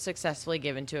was first successfully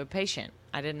given to a patient.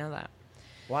 I didn't know that.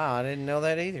 Wow, I didn't know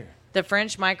that either. The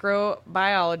French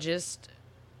microbiologist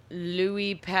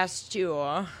Louis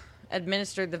Pasteur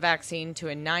administered the vaccine to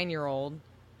a 9-year-old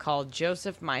called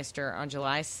Joseph Meister on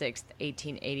July 6,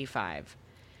 1885.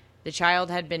 The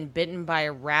child had been bitten by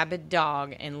a rabid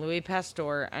dog, and Louis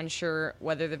Pasteur, unsure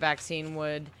whether the vaccine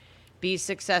would be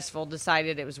successful,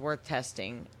 decided it was worth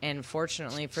testing. And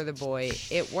fortunately for the boy,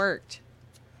 it worked.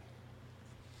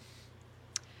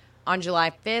 On July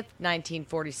 5th,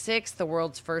 1946, the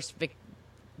world's first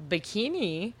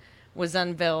bikini was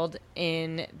unveiled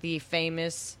in the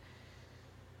famous...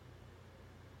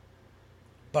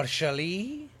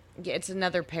 Barchalie? Yeah, it's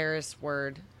another Paris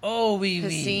word. Oh, oui,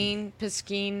 Piscine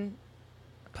Piscine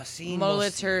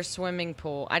Molitor swimming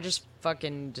pool. I just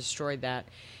fucking destroyed that.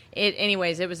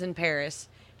 Anyways, it was in Paris.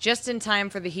 Just in time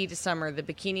for the heat of summer, the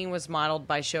bikini was modeled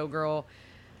by showgirl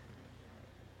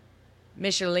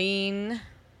Micheline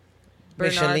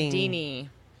Bernardini.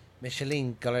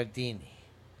 Micheline Gallardini.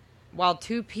 While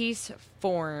two-piece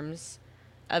forms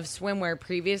of swimwear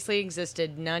previously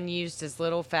existed, none used as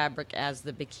little fabric as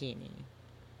the bikini.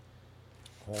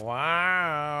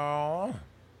 Wow.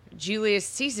 Julius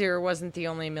Caesar wasn't the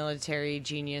only military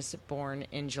genius born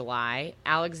in July.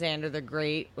 Alexander the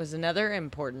Great was another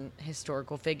important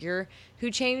historical figure who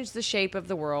changed the shape of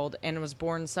the world and was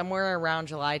born somewhere around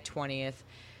July 20th,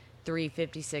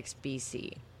 356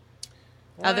 BC.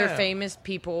 Wow. Other famous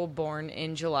people born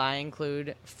in July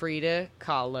include Frida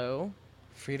Kahlo,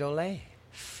 Frito-Lay.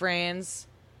 Franz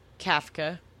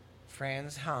Kafka,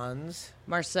 Franz Hans.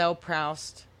 Marcel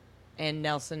Proust, and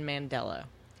Nelson Mandela.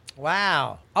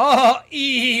 Wow. Oh,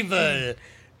 evil.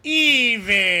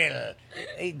 Evil.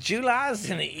 Hey, July's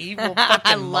an evil fucking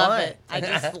I love month. it. I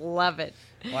just love it.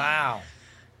 Wow.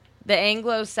 The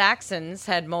Anglo-Saxons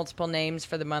had multiple names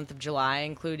for the month of July,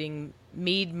 including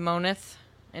Mead Moneth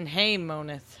and Hay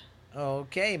Moneth.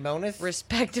 Okay, Moneth.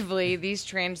 Respectively, these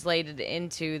translated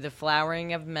into the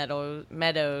flowering of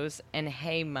meadows and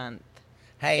hay month.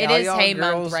 Hey, It all is y'all hay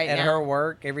girls month right at now. her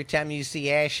work, every time you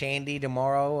see Ash Handy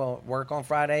tomorrow at work on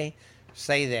Friday,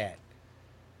 say that.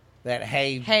 That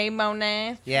hey. Hay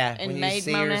Moneth. Yeah, and when you Maid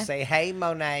see her, Moneth. say, hey,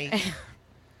 Monet.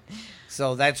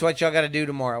 So that's what y'all got to do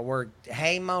tomorrow at work.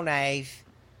 Hey, Monet.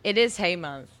 It is hay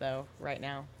month, though, right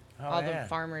now. Oh, All yeah. the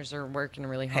farmers are working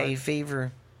really hard. Hay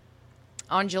fever.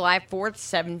 On July 4th,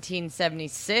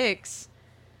 1776,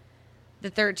 the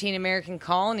 13 American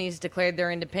colonies declared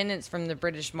their independence from the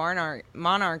British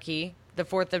monarchy. The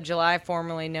 4th of July,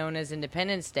 formerly known as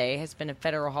Independence Day, has been a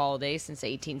federal holiday since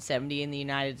 1870 in the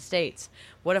United States.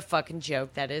 What a fucking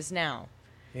joke that is now.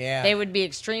 Yeah. They would be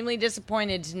extremely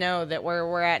disappointed to know that where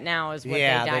we're at now is what they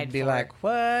died they'd be for. like,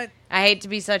 what? I hate to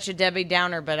be such a Debbie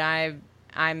Downer, but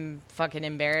I'm fucking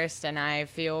embarrassed and I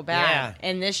feel bad. Yeah.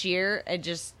 And this year,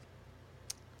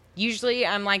 Usually,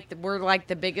 we're like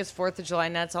the biggest 4th of July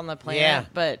nuts on the planet, Yeah.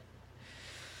 but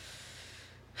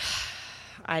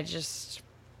I just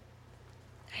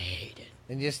hate it.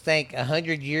 And just think,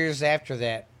 100 years after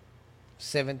that,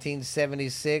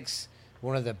 1776,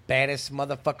 one of the baddest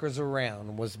motherfuckers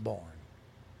around was born.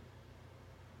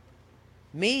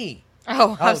 Me.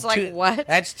 Oh, I was like, what?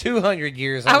 That's 200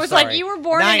 years. I was sorry. like, you were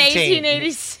born 19. in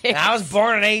 1886. And I was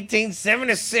born in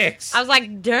 1876. I was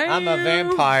like, damn. I'm a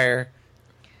vampire.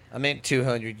 I meant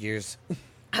 200 years.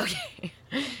 Okay.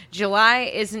 July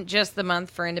isn't just the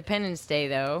month for Independence Day,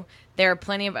 though. There are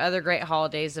plenty of other great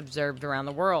holidays observed around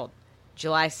the world.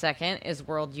 July 2nd is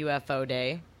World UFO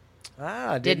Day.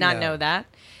 Ah, I Did not know that.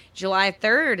 July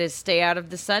 3rd is Stay Out of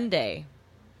the Sun Day.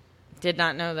 Did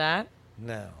not know that.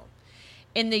 No.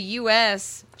 In the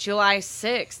U.S., July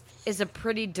 6th is a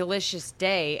pretty delicious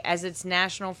day as it's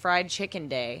National Fried Chicken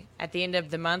Day. At the end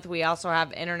of the month, we also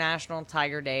have International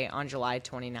Tiger Day on July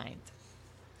 29th.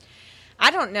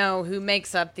 I don't know who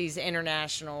makes up these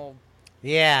international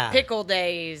pickle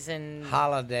days and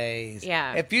holidays.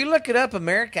 Yeah. If you look it up,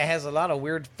 America has a lot of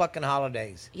weird fucking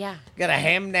holidays. Yeah. Got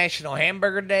a National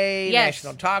Hamburger Day, Yes.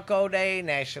 National Taco Day,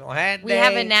 National Hat Day. We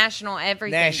have a National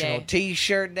Everything National Day.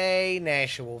 T-shirt Day,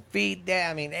 National Feet Day.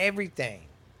 I mean, everything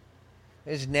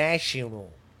is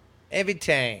national.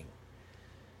 Everything.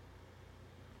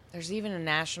 There's even a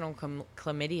National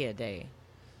Chlamydia Day.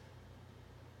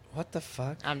 What the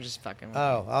fuck? I'm just fucking with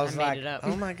Oh, you. I was made like, it up.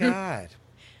 oh my God.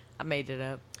 I made it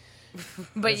up.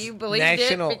 But It's you believed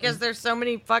national- it because there's so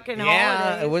many fucking Yeah,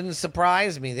 holidays. it wouldn't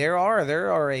surprise me. There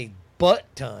are a butt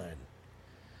ton.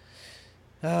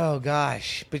 Oh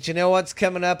gosh, but you know what's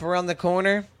coming up around the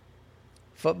corner?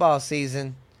 Football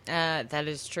season. That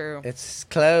is true. It's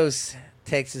close.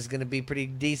 Texas is going to be pretty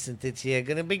decent this year.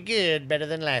 Going to be good, better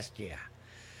than last year.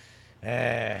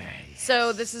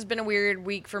 So this has been a weird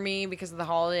week for me because of the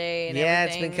holiday and yeah,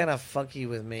 everything. it's been kind of funky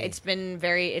with me. It's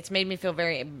made me feel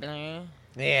very bleh.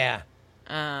 Yeah.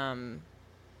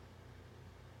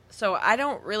 So I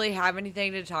don't really have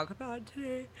anything to talk about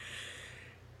today.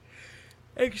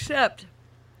 Except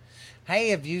Hey,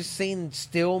 have you seen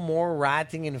still more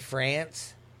rioting in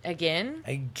France? again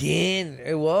Again.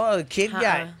 Well, a kid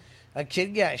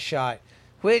got shot.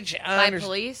 Which by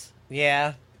police.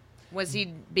 Yeah. Was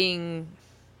he being?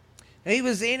 He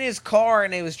was in his car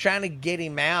and they was trying to get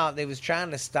him out. They was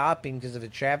trying to stop him because of a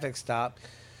traffic stop.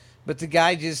 But the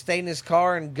guy just stayed in his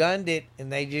car and gunned it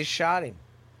and they just shot him.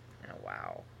 Oh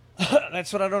wow.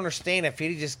 That's what I don't understand. If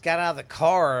he just got out of the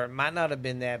car, it might not have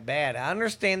been that bad. I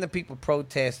understand the people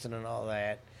protesting and all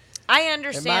that. I It might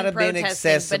understand have been protesting,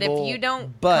 accessible, but if you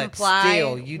don't but comply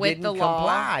still, you with didn't the law,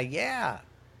 comply. Yeah.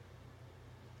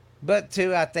 But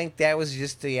too, I think that was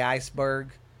just the iceberg,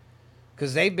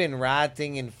 because they've been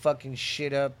rioting and fucking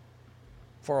shit up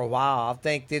for a while. I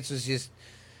think this was just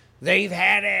they've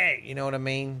had it. You know what I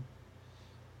mean?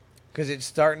 Because it's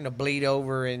starting to bleed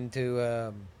over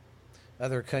into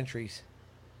other countries.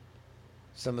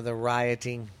 Some of the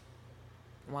rioting.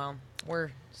 well,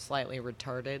 we're slightly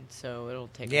retarded, so it'll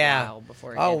take a Yeah. while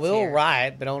before it Oh, gets we'll here.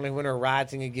 riot, but only when we're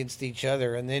rioting against each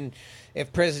other. And then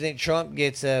if President Trump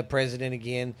gets president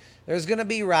again, there's going to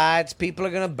be riots. People are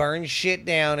going to burn shit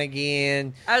down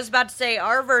again. I was about to say,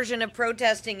 our version of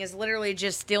protesting is literally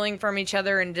just stealing from each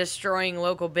other and destroying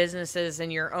local businesses in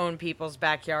your own people's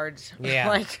backyards. Yeah.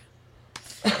 Like,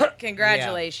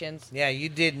 congratulations. Yeah, you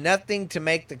did nothing to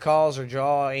make the calls or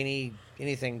draw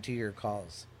anything to your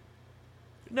cause.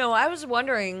 No, I was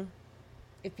wondering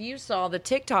if you saw the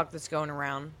TikTok that's going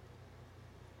around,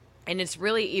 and it's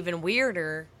really even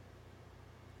weirder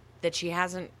that she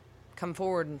hasn't come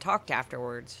forward and talked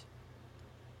afterwards.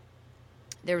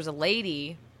 There was a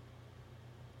lady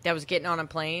that was getting on a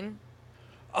plane,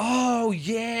 Oh,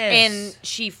 yes. and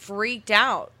she freaked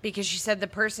out because she said the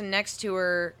person next to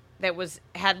her that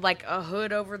had like a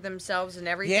hood over themselves and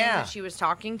everything that she was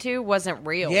talking to wasn't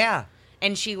real. Yeah.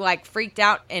 And she like freaked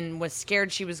out and was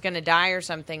scared she was going to die or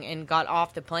something and got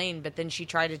off the plane. But then she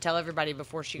tried to tell everybody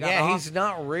before she got off. Yeah, he's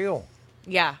not real.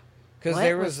 Yeah. Because What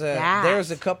there was was that?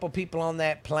 a couple people on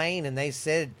that plane, and they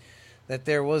said that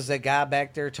there was a guy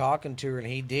back there talking to her, and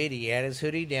he had his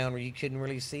hoodie down where you couldn't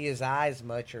really see his eyes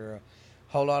much or a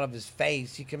whole lot of his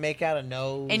face. You can make out a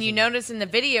nose. And you notice in the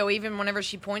video, even whenever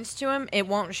she points to him, it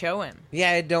won't show him.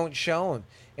 Yeah, it don't show him.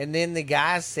 And then the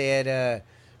guy said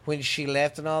when she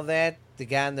left and all that, the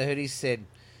guy in the hoodie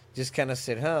just kind of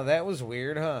said, huh, that was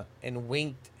weird, huh? And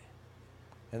winked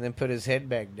and then put his head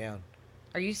back down.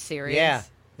 Are you serious? Yeah.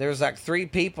 There was like 3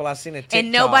 people. I seen a TikTok.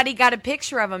 And nobody got a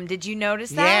picture of him. Did you notice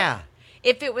that? Yeah.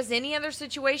 If it was any other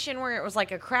situation where it was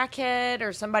like a crackhead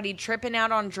or somebody tripping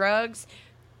out on drugs,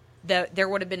 there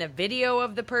would have been a video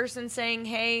of the person saying,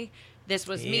 hey, this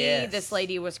was me, Yes. this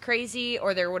lady was crazy,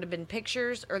 or there would have been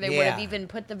pictures, or they would have even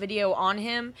put the video on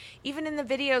him. Even in the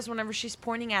videos, whenever she's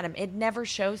pointing at him, it never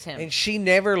shows him. And she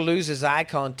never loses eye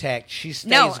contact. She stays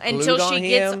no, glued until on she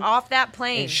gets him, off that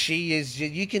plane. and she is,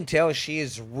 you can tell she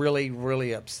is really,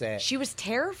 really upset. She was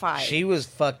terrified. She was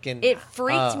fucking... It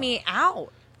freaked me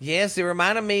out. Yes, it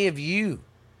reminded me of you.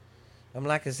 I'm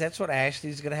like, is that what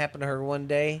Ashley's going to happen to her one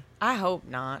day? I hope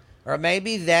not. Or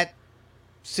maybe that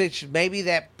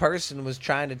person was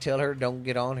trying to tell her, don't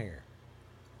get on here.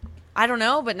 I don't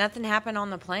know, but nothing happened on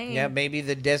the plane. Yeah, maybe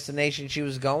the destination she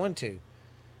was going to.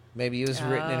 Maybe it was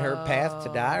written in her path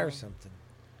to die or something.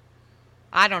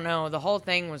 I don't know. The whole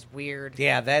thing was weird.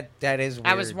 Yeah, that is weird.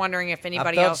 I was wondering if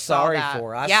anybody I felt else saw sorry that. for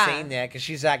her. I seen that because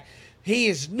she's like, he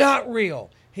is not real.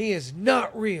 He is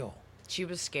not real. She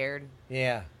was scared.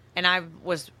 Yeah. And I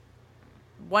was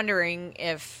wondering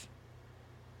if...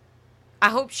 I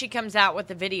hope she comes out with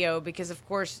the video because, of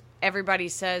course, everybody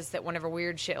says that whenever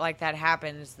weird shit like that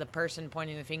happens, the person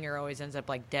pointing the finger always ends up,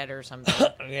 like, dead or something.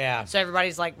 Yeah. So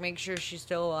everybody's like, make sure she's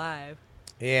still alive.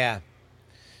 Yeah.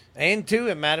 And, too,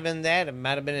 it might have been that. It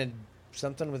might have been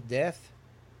something with death.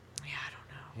 Yeah, I don't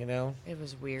know. You know? It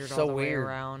was weird So all the way weird.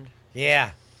 around.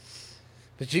 Yeah.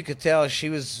 But you could tell she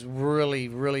was really,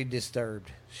 really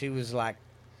disturbed. She was like...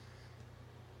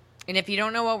 And if you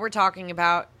don't know what we're talking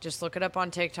about, just look it up on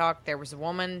TikTok. There was a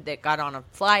woman that got on a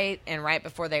flight, and right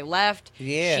before they left,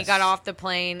 Yes. she got off the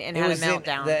plane and had a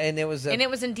meltdown. And it was in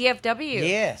DFW.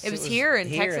 Yes. It was here in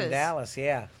Texas. Here in Dallas,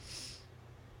 yeah.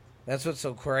 That's what's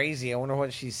so crazy. I wonder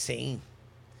what she's seen.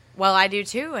 Well, I do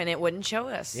too, and it wouldn't show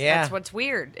us. Yeah. That's what's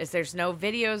weird, is there's no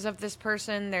videos of this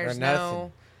person. There's Or nothing.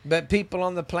 no... But people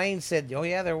on the plane said, oh,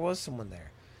 yeah, there was someone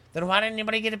there. Then why didn't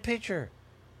anybody get a picture?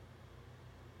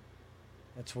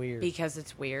 That's weird. Because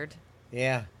it's weird.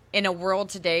 Yeah. In a world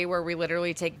today where we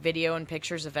literally take video and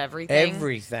pictures of everything.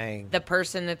 Everything. The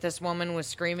person that this woman was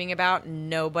screaming about,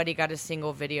 nobody got a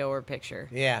single video or picture.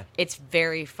 Yeah. It's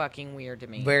very fucking weird to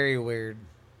me. Very weird.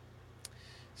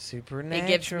 Supernatural. It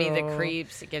gives me the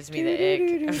creeps. It gives me the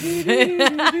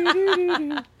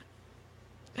ick.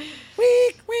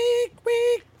 Weak, weak,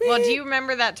 weak. Well, do you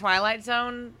remember that Twilight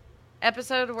Zone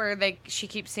episode where she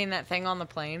keeps seeing that thing on the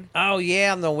plane? Oh,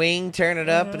 yeah, on the wing, turn it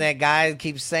up, and that guy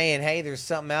keeps saying, hey, there's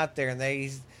something out there, and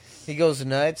he goes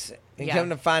nuts. And come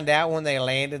to find out when they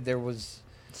landed, there was...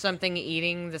 Something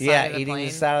eating the side of the plane. Yeah, eating the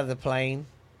side of the plane.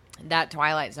 That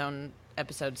Twilight Zone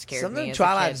episode scared Some me of the as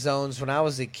Twilight a kid. Zones, when I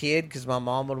was a kid, because my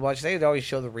mom would watch, they would always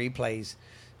show the replays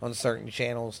on certain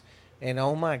channels. And,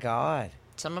 oh, my God.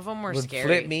 Some of them were would scary.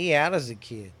 flip me out as a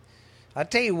kid. I'll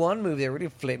tell you one movie that really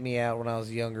flipped me out when I was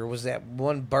younger was that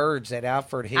one Birds, that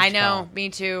Alfred Hitchcock. I know, me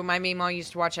too. My meemaw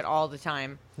used to watch it all the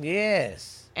time.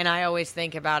 Yes. And I always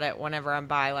think about it whenever I'm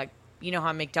by, like, you know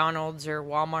how McDonald's or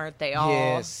Walmart, they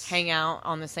all hang out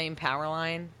on the same power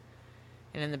line?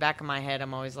 And in the back of my head,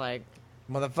 I'm always like...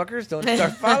 Motherfuckers, don't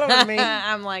start following me.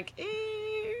 I'm like,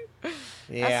 ew.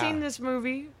 Yeah. I've seen this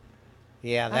movie.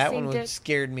 Yeah, that one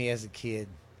scared me as a kid.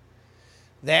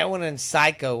 That one and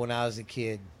Psycho when I was a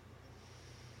kid.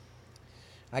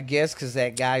 I guess because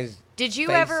that guy's... Did you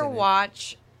ever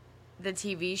watch the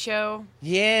TV show?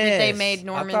 Yes. That they made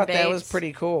Norman Bates? I thought that was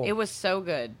pretty cool. It was so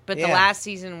good. But the last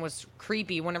season was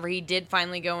creepy whenever he did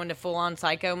finally go into full-on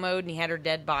psycho mode and he had her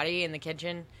dead body in the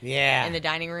kitchen. Yeah. In the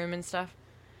dining room and stuff.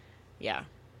 Yeah.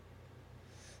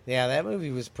 Yeah, that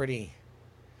movie was pretty...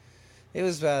 It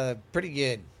was pretty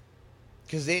good.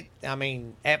 Because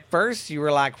at first you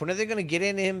were like, when are they going to get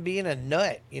into him being a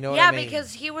nut? You know what I mean? Yeah,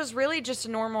 because he was really just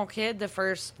a normal kid the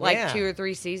first, 2 or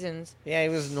 3 seasons. Yeah, he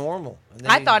was normal. And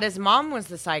I thought his mom was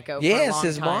the psycho for a long Yes,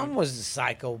 his time. mom was the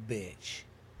psycho bitch.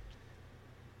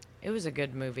 It was a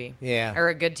good movie. Yeah. Or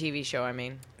a good TV show, I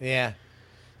mean. Yeah.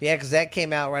 Yeah, because that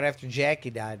came out right after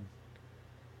Jackie died.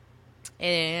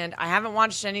 And I haven't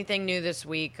watched anything new this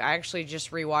week. I actually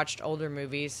just rewatched older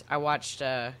movies. I watched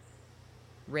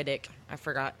Riddick. I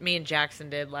forgot. Me and Jackson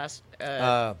did last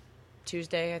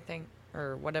Tuesday, I think,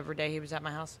 or whatever day he was at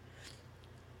my house.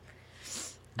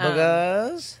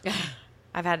 Because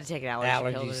I've had to take an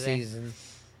allergy pill today. season.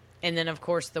 And then, of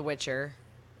course, The Witcher.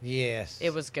 Yes.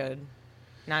 It was good.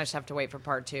 Now I just have to wait for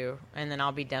part 2, and then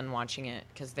I'll be done watching it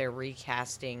because they're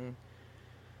recasting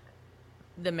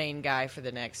the main guy for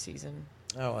the next season.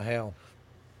 Oh, hell.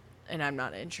 And I'm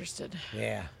not interested.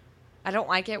 Yeah. I don't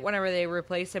like it whenever they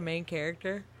replace a main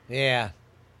character. Yeah.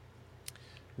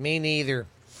 Me neither.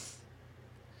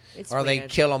 It's or weird. they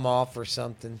kill him off or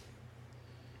something.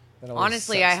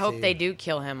 Honestly, I hope they do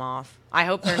kill him off. I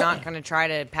hope they're not going to try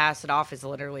to pass it off as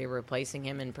literally replacing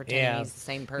him and pretending he's the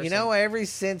same person. You know, ever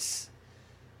since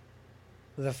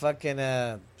The fucking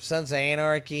Sons of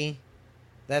Anarchy.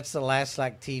 That's the last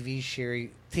like TV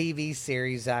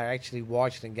series I actually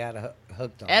watched and got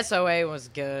hooked on. SOA was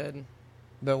good.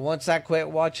 But once I quit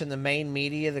watching the main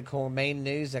media, the core main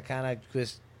news, I kind of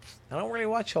just I don't really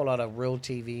watch a whole lot of real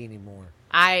TV anymore.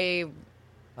 I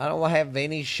don't have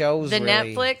any shows. The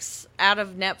really. Netflix, out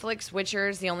of Netflix, Witcher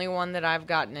is the only one that I've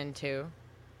gotten into.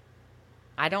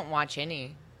 I don't watch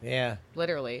any. Yeah.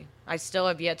 Literally. I still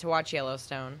have yet to watch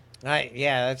Yellowstone.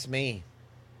 Yeah, that's me.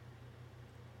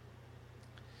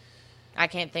 I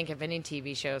can't think of any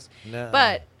TV shows. No.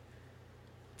 But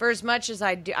for as much as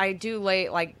I do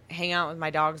like hang out with my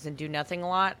dogs and do nothing a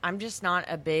lot, I'm just not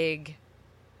a big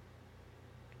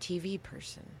TV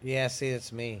person. Yeah, see,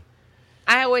 that's me.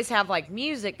 I always have like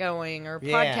music going or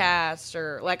podcasts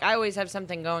or like I always have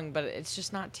something going, but it's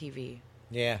just not TV.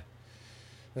 Yeah.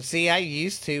 Well, see,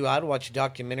 I'd watch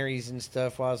documentaries and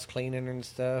stuff while I was cleaning and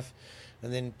stuff.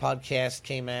 And then podcasts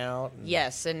came out.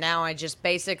 Yes, and now I just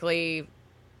basically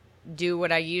do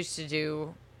what I used to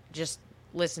do, just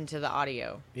listen to the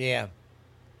audio. Yeah.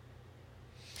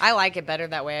 I like it better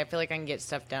that way. I feel like I can get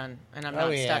stuff done, and I'm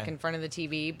not stuck in front of the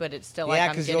TV, but it's still like I'm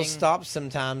getting... Yeah, because you'll stop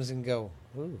sometimes and go,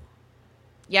 ooh.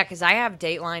 Yeah, because I have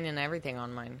Dateline and everything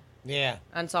on mine. Yeah.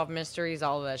 Unsolved Mysteries,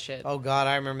 all of that shit. Oh, God,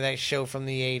 I remember that show from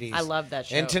the 80s. I love that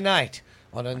show. And tonight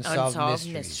on Unsolved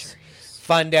Mysteries,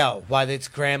 find out why its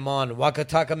grandma in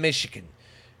Wakataka, Michigan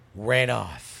ran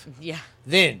off. Yeah.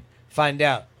 Then find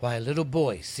out why a little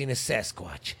boy seen a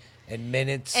Sasquatch and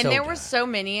minutes And there were so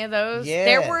many of those. Yes.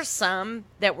 There were some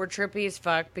that were trippy as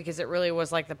fuck because it really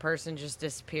was like the person just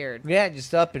disappeared. Yeah,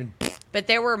 just up and... But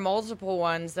there were multiple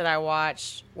ones that I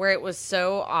watched where it was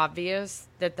so obvious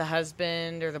that the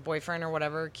husband or the boyfriend or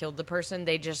whatever killed the person.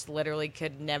 They just literally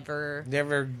could never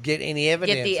get any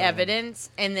evidence. Get the evidence.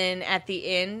 And then at the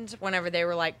end, whenever they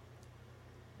were like,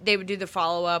 they would do the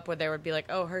follow-up where they would be like,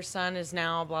 oh, her son is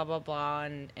now blah, blah, blah.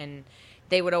 And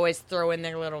they would always throw in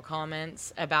their little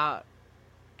comments about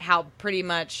how pretty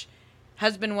much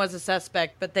husband was a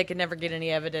suspect, but they could never get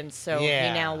any evidence. So he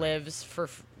now lives for,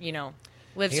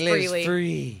 lives freely. Lives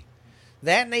free.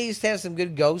 That, and they used to have some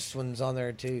good ghost ones on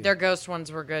there, too. Their ghost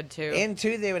ones were good, too. And,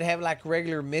 too, they would have, like,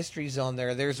 regular mysteries on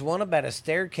there. There's one about a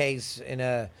staircase in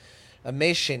a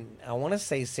mission, I want to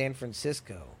say San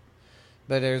Francisco.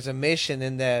 But there's a mission,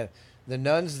 and the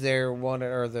nuns there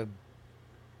or the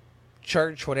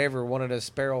church, whatever, wanted a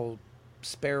spiral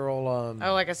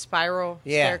like a spiral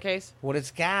staircase? Well,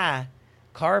 this guy,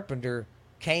 carpenter,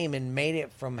 came and made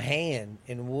it from hand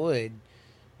in wood,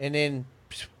 and then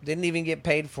didn't even get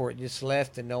paid for it, just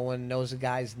left, and no one knows the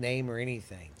guy's name or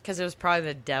anything. Because it was probably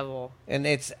the devil. And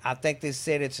I think they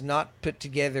said it's not put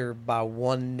together by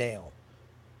one nail.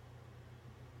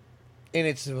 And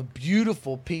it's a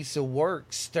beautiful piece of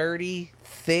work, sturdy,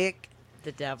 thick.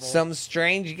 The devil. Some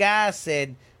strange guy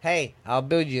said, hey, I'll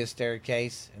build you a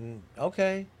staircase. And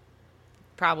okay.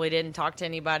 Probably didn't talk to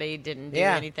anybody, didn't do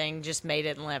anything, just made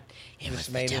it and left. It was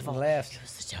the devil. It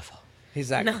was the devil. He's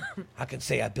like, no. I can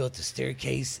say I built a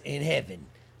staircase in heaven.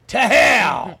 To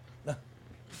hell!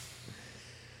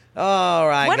 All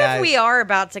right, what guys. if we are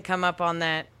about to come up on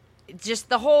that? Just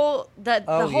the whole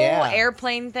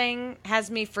airplane thing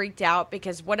has me freaked out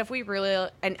because what if we really,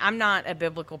 and I'm not a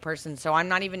biblical person, so I'm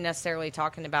not even necessarily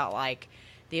talking about like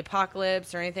the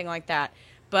apocalypse or anything like that,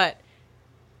 but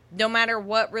no matter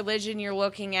what religion you're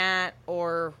looking at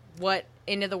or what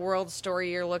end of the world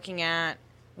story you're looking at,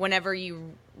 whenever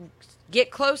you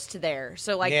get close to there,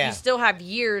 so like you still have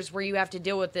years where you have to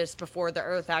deal with this before the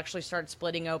earth actually starts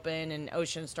splitting open and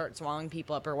oceans start swallowing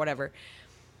people up or whatever.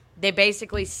 They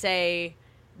basically say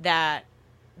that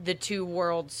the two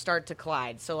worlds start to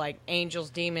collide. So, like, angels,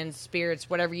 demons, spirits,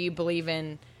 whatever you believe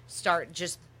in, start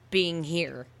just being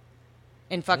here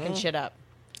and fucking shit up.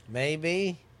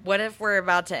 Maybe. What if we're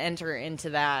about to enter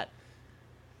into that?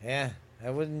 Yeah, I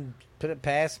wouldn't put it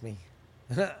past me.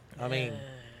 I mean,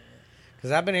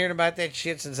 because I've been hearing about that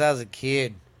shit since I was a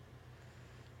kid.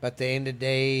 About the end of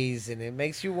days, and it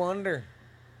makes you wonder.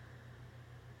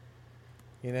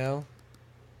 You know?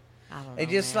 I don't know, It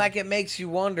just like it makes you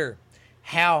wonder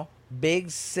how big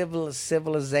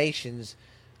civilizations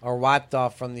are wiped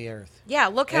off from the earth. Yeah,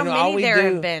 look how many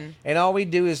there have been. And all we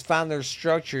do is find their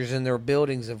structures and their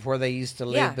buildings of where they used to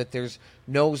live, but there's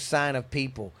no sign of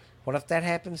people. What if that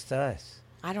happens to us?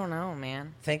 I don't know,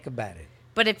 man. Think about it.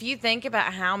 But if you think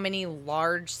about how many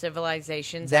large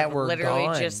civilizations that have were literally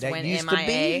gone, just that went used MIA. to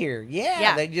be here.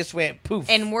 Yeah, they just went poof.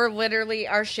 And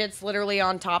our shit's literally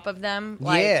on top of them.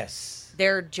 Like, yes.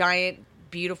 They're giant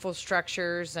beautiful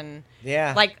structures and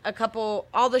Yeah. like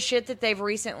all the shit that they've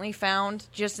recently found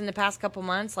just in the past couple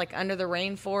months, like under the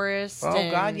rainforest.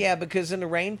 Oh, God, yeah, because in the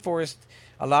rainforest,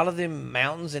 a lot of them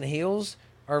mountains and hills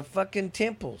are fucking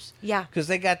temples. Yeah. Because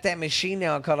they got that machine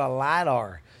now called a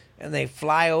LiDAR, and they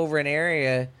fly over an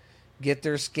area, get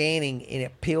their scanning, and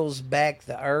it peels back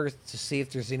the earth to see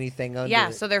if there's anything under it.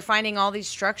 Yeah, so they're finding all these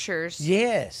structures.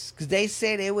 Yes, because they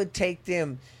said it would take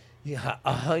them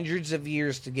hundreds of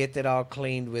years to get that all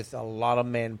cleaned with a lot of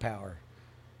manpower.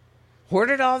 Where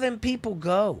did all them people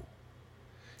go?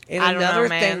 And I don't know,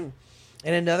 man.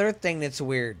 Another thing that's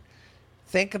weird.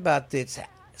 Think about this.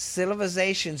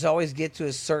 Civilizations always get to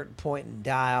a certain point and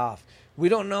die off. We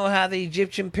don't know how the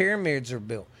Egyptian pyramids are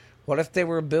built. What if they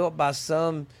were built by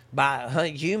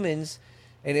humans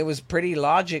and it was pretty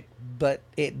logic, but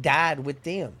it died with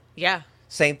them? Yeah.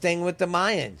 Same thing with the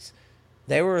Mayans.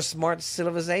 They were a smart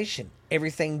civilization.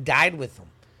 Everything died with them.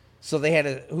 So they had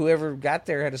to, whoever got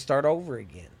there had to start over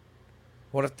again.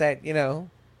 What if that, And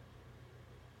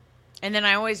then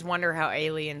I always wonder how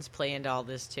aliens play into all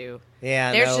this too.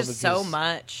 Yeah, there's just so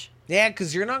much. Yeah,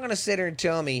 because you're not going to sit here and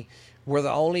tell me we're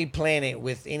the only planet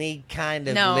with any kind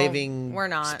of living we're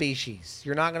not. species.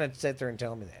 You're not going to sit there and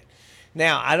tell me that.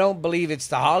 Now, I don't believe it's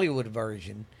the Hollywood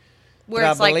version. Where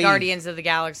it's like Guardians of the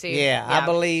Galaxy. Yeah, I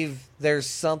believe there's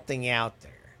something out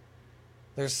there.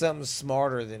 There's something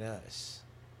smarter than us.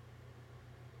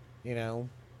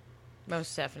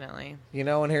 Most definitely.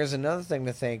 And here's another thing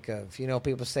to think of.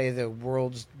 People say the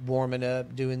world's warming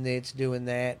up, doing this, doing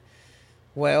that.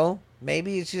 Well,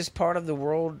 maybe it's just part of the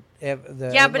world,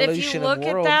 the yeah, but if you evolution look of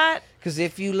the world. At that, because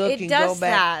if you look it and does go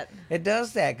back, that. It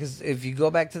does that. Because if you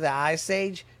go back to the Ice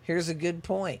Age, here's a good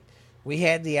point. We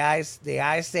had the Ice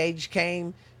Age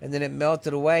came, and then it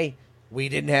melted away. We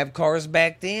didn't have cars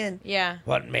back then. Yeah.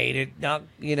 What made it not,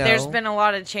 There's been a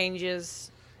lot of changes,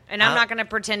 and I'm not going to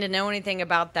pretend to know anything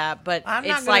about that, but I'm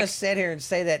not going to sit here and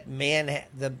say that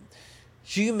the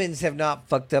humans have not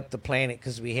fucked up the planet,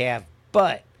 because we have,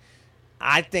 but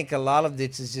I think a lot of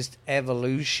this is just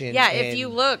evolution. Yeah, if you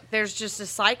look, there's just a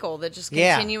cycle that just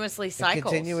continuously cycles. A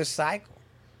continuous cycle.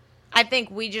 I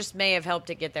think we just may have helped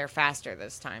it get there faster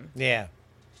this time. Yeah.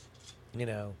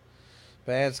 But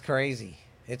that's crazy.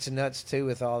 It's nuts, too,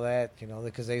 with all that,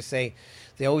 because they say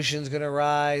the ocean's going to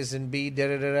rise and be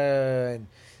da-da-da-da. And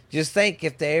just think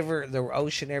if the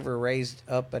ocean ever raised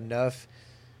up enough,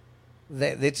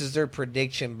 this is their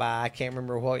prediction by, I can't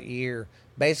remember what year.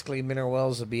 Basically, Mineral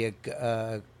Wells will be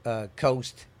a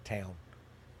coast town.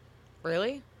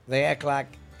 Really? They act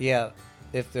like,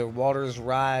 if the waters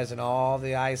rise and all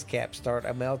the ice caps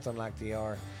start melting like they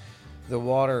are, the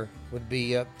water would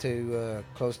be up to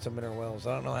close to Mineral Wells.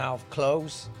 I don't know how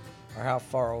close or how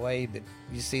far away, but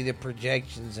you see the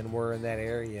projections, and we're in that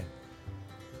area.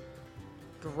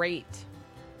 Great.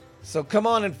 So come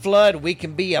on and flood. We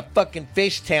can be a fucking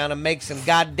fish town and make some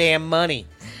goddamn money.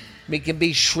 We can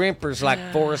be shrimpers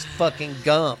like Forrest fucking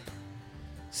Gump.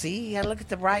 See, I look at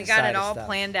the right side. We got it of all stuff.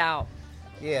 planned out.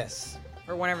 Yes.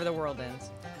 For whenever the world ends.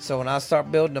 So when I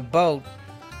start building a boat,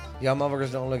 y'all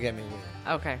motherfuckers don't look at me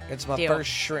weird. Okay. It's my first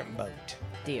shrimp boat.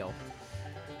 Deal.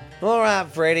 All right,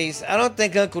 Freddy's. I don't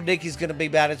think Uncle Dickie's going to be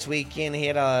about this weekend. He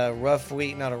had a rough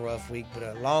week, not a rough week, but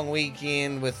a long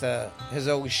weekend with his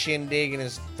old shindig and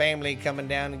his family coming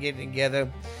down and getting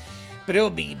together. But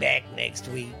he'll be back next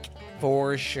week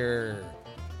for sure.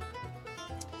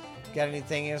 Got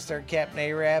anything else there, Captain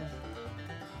Arab?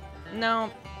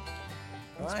 No.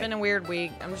 It's been a weird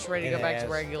week. I'm just ready to go back to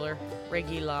regular.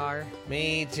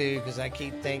 Me too, because I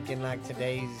keep thinking like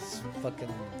today's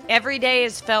fucking... Every day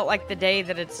has felt like the day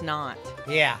that it's not.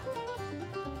 Yeah.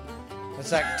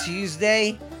 It's like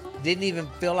Tuesday didn't even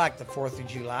feel like the 4th of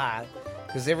July,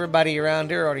 because everybody around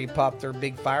here already popped their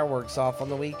big fireworks off on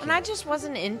the weekend. And I just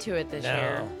wasn't into it this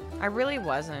year. I really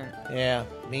wasn't. Yeah,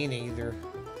 me neither.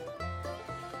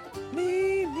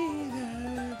 Me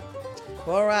neither.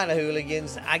 Well, all right,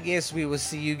 hooligans. I guess we will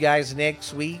see you guys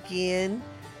next weekend.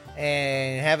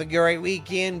 And have a great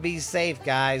weekend. Be safe,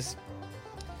 guys.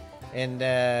 And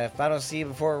if I don't see you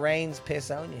before it rains,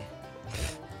 piss on you.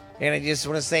 And I just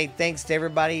want to say thanks to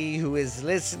everybody who is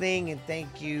listening. And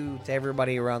thank you to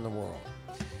everybody around the world.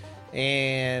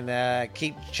 And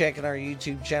keep checking our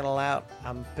YouTube channel out.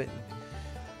 I'm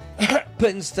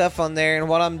putting stuff on there. And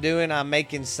what I'm doing, I'm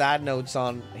making side notes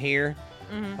on here.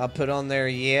 I'll put on there,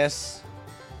 yes.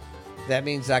 That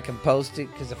means I can post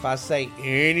it, because if I say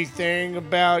anything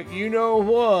about you know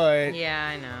what... Yeah,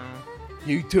 I know.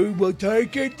 YouTube will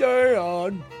take it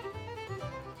down.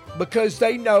 Because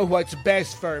they know what's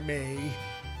best for me.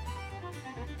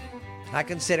 I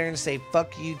can sit here and say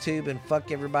fuck YouTube and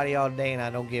fuck everybody all day and I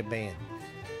don't get banned.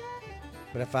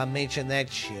 But if I mention that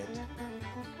shit.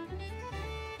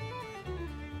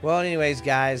 Well, anyways,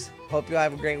 guys, hope you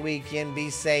have a great weekend. Be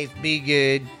safe, be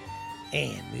good,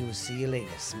 and we will see you later,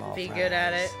 small Be fries. good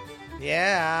at it.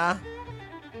 Yeah.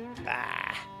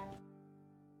 Bye.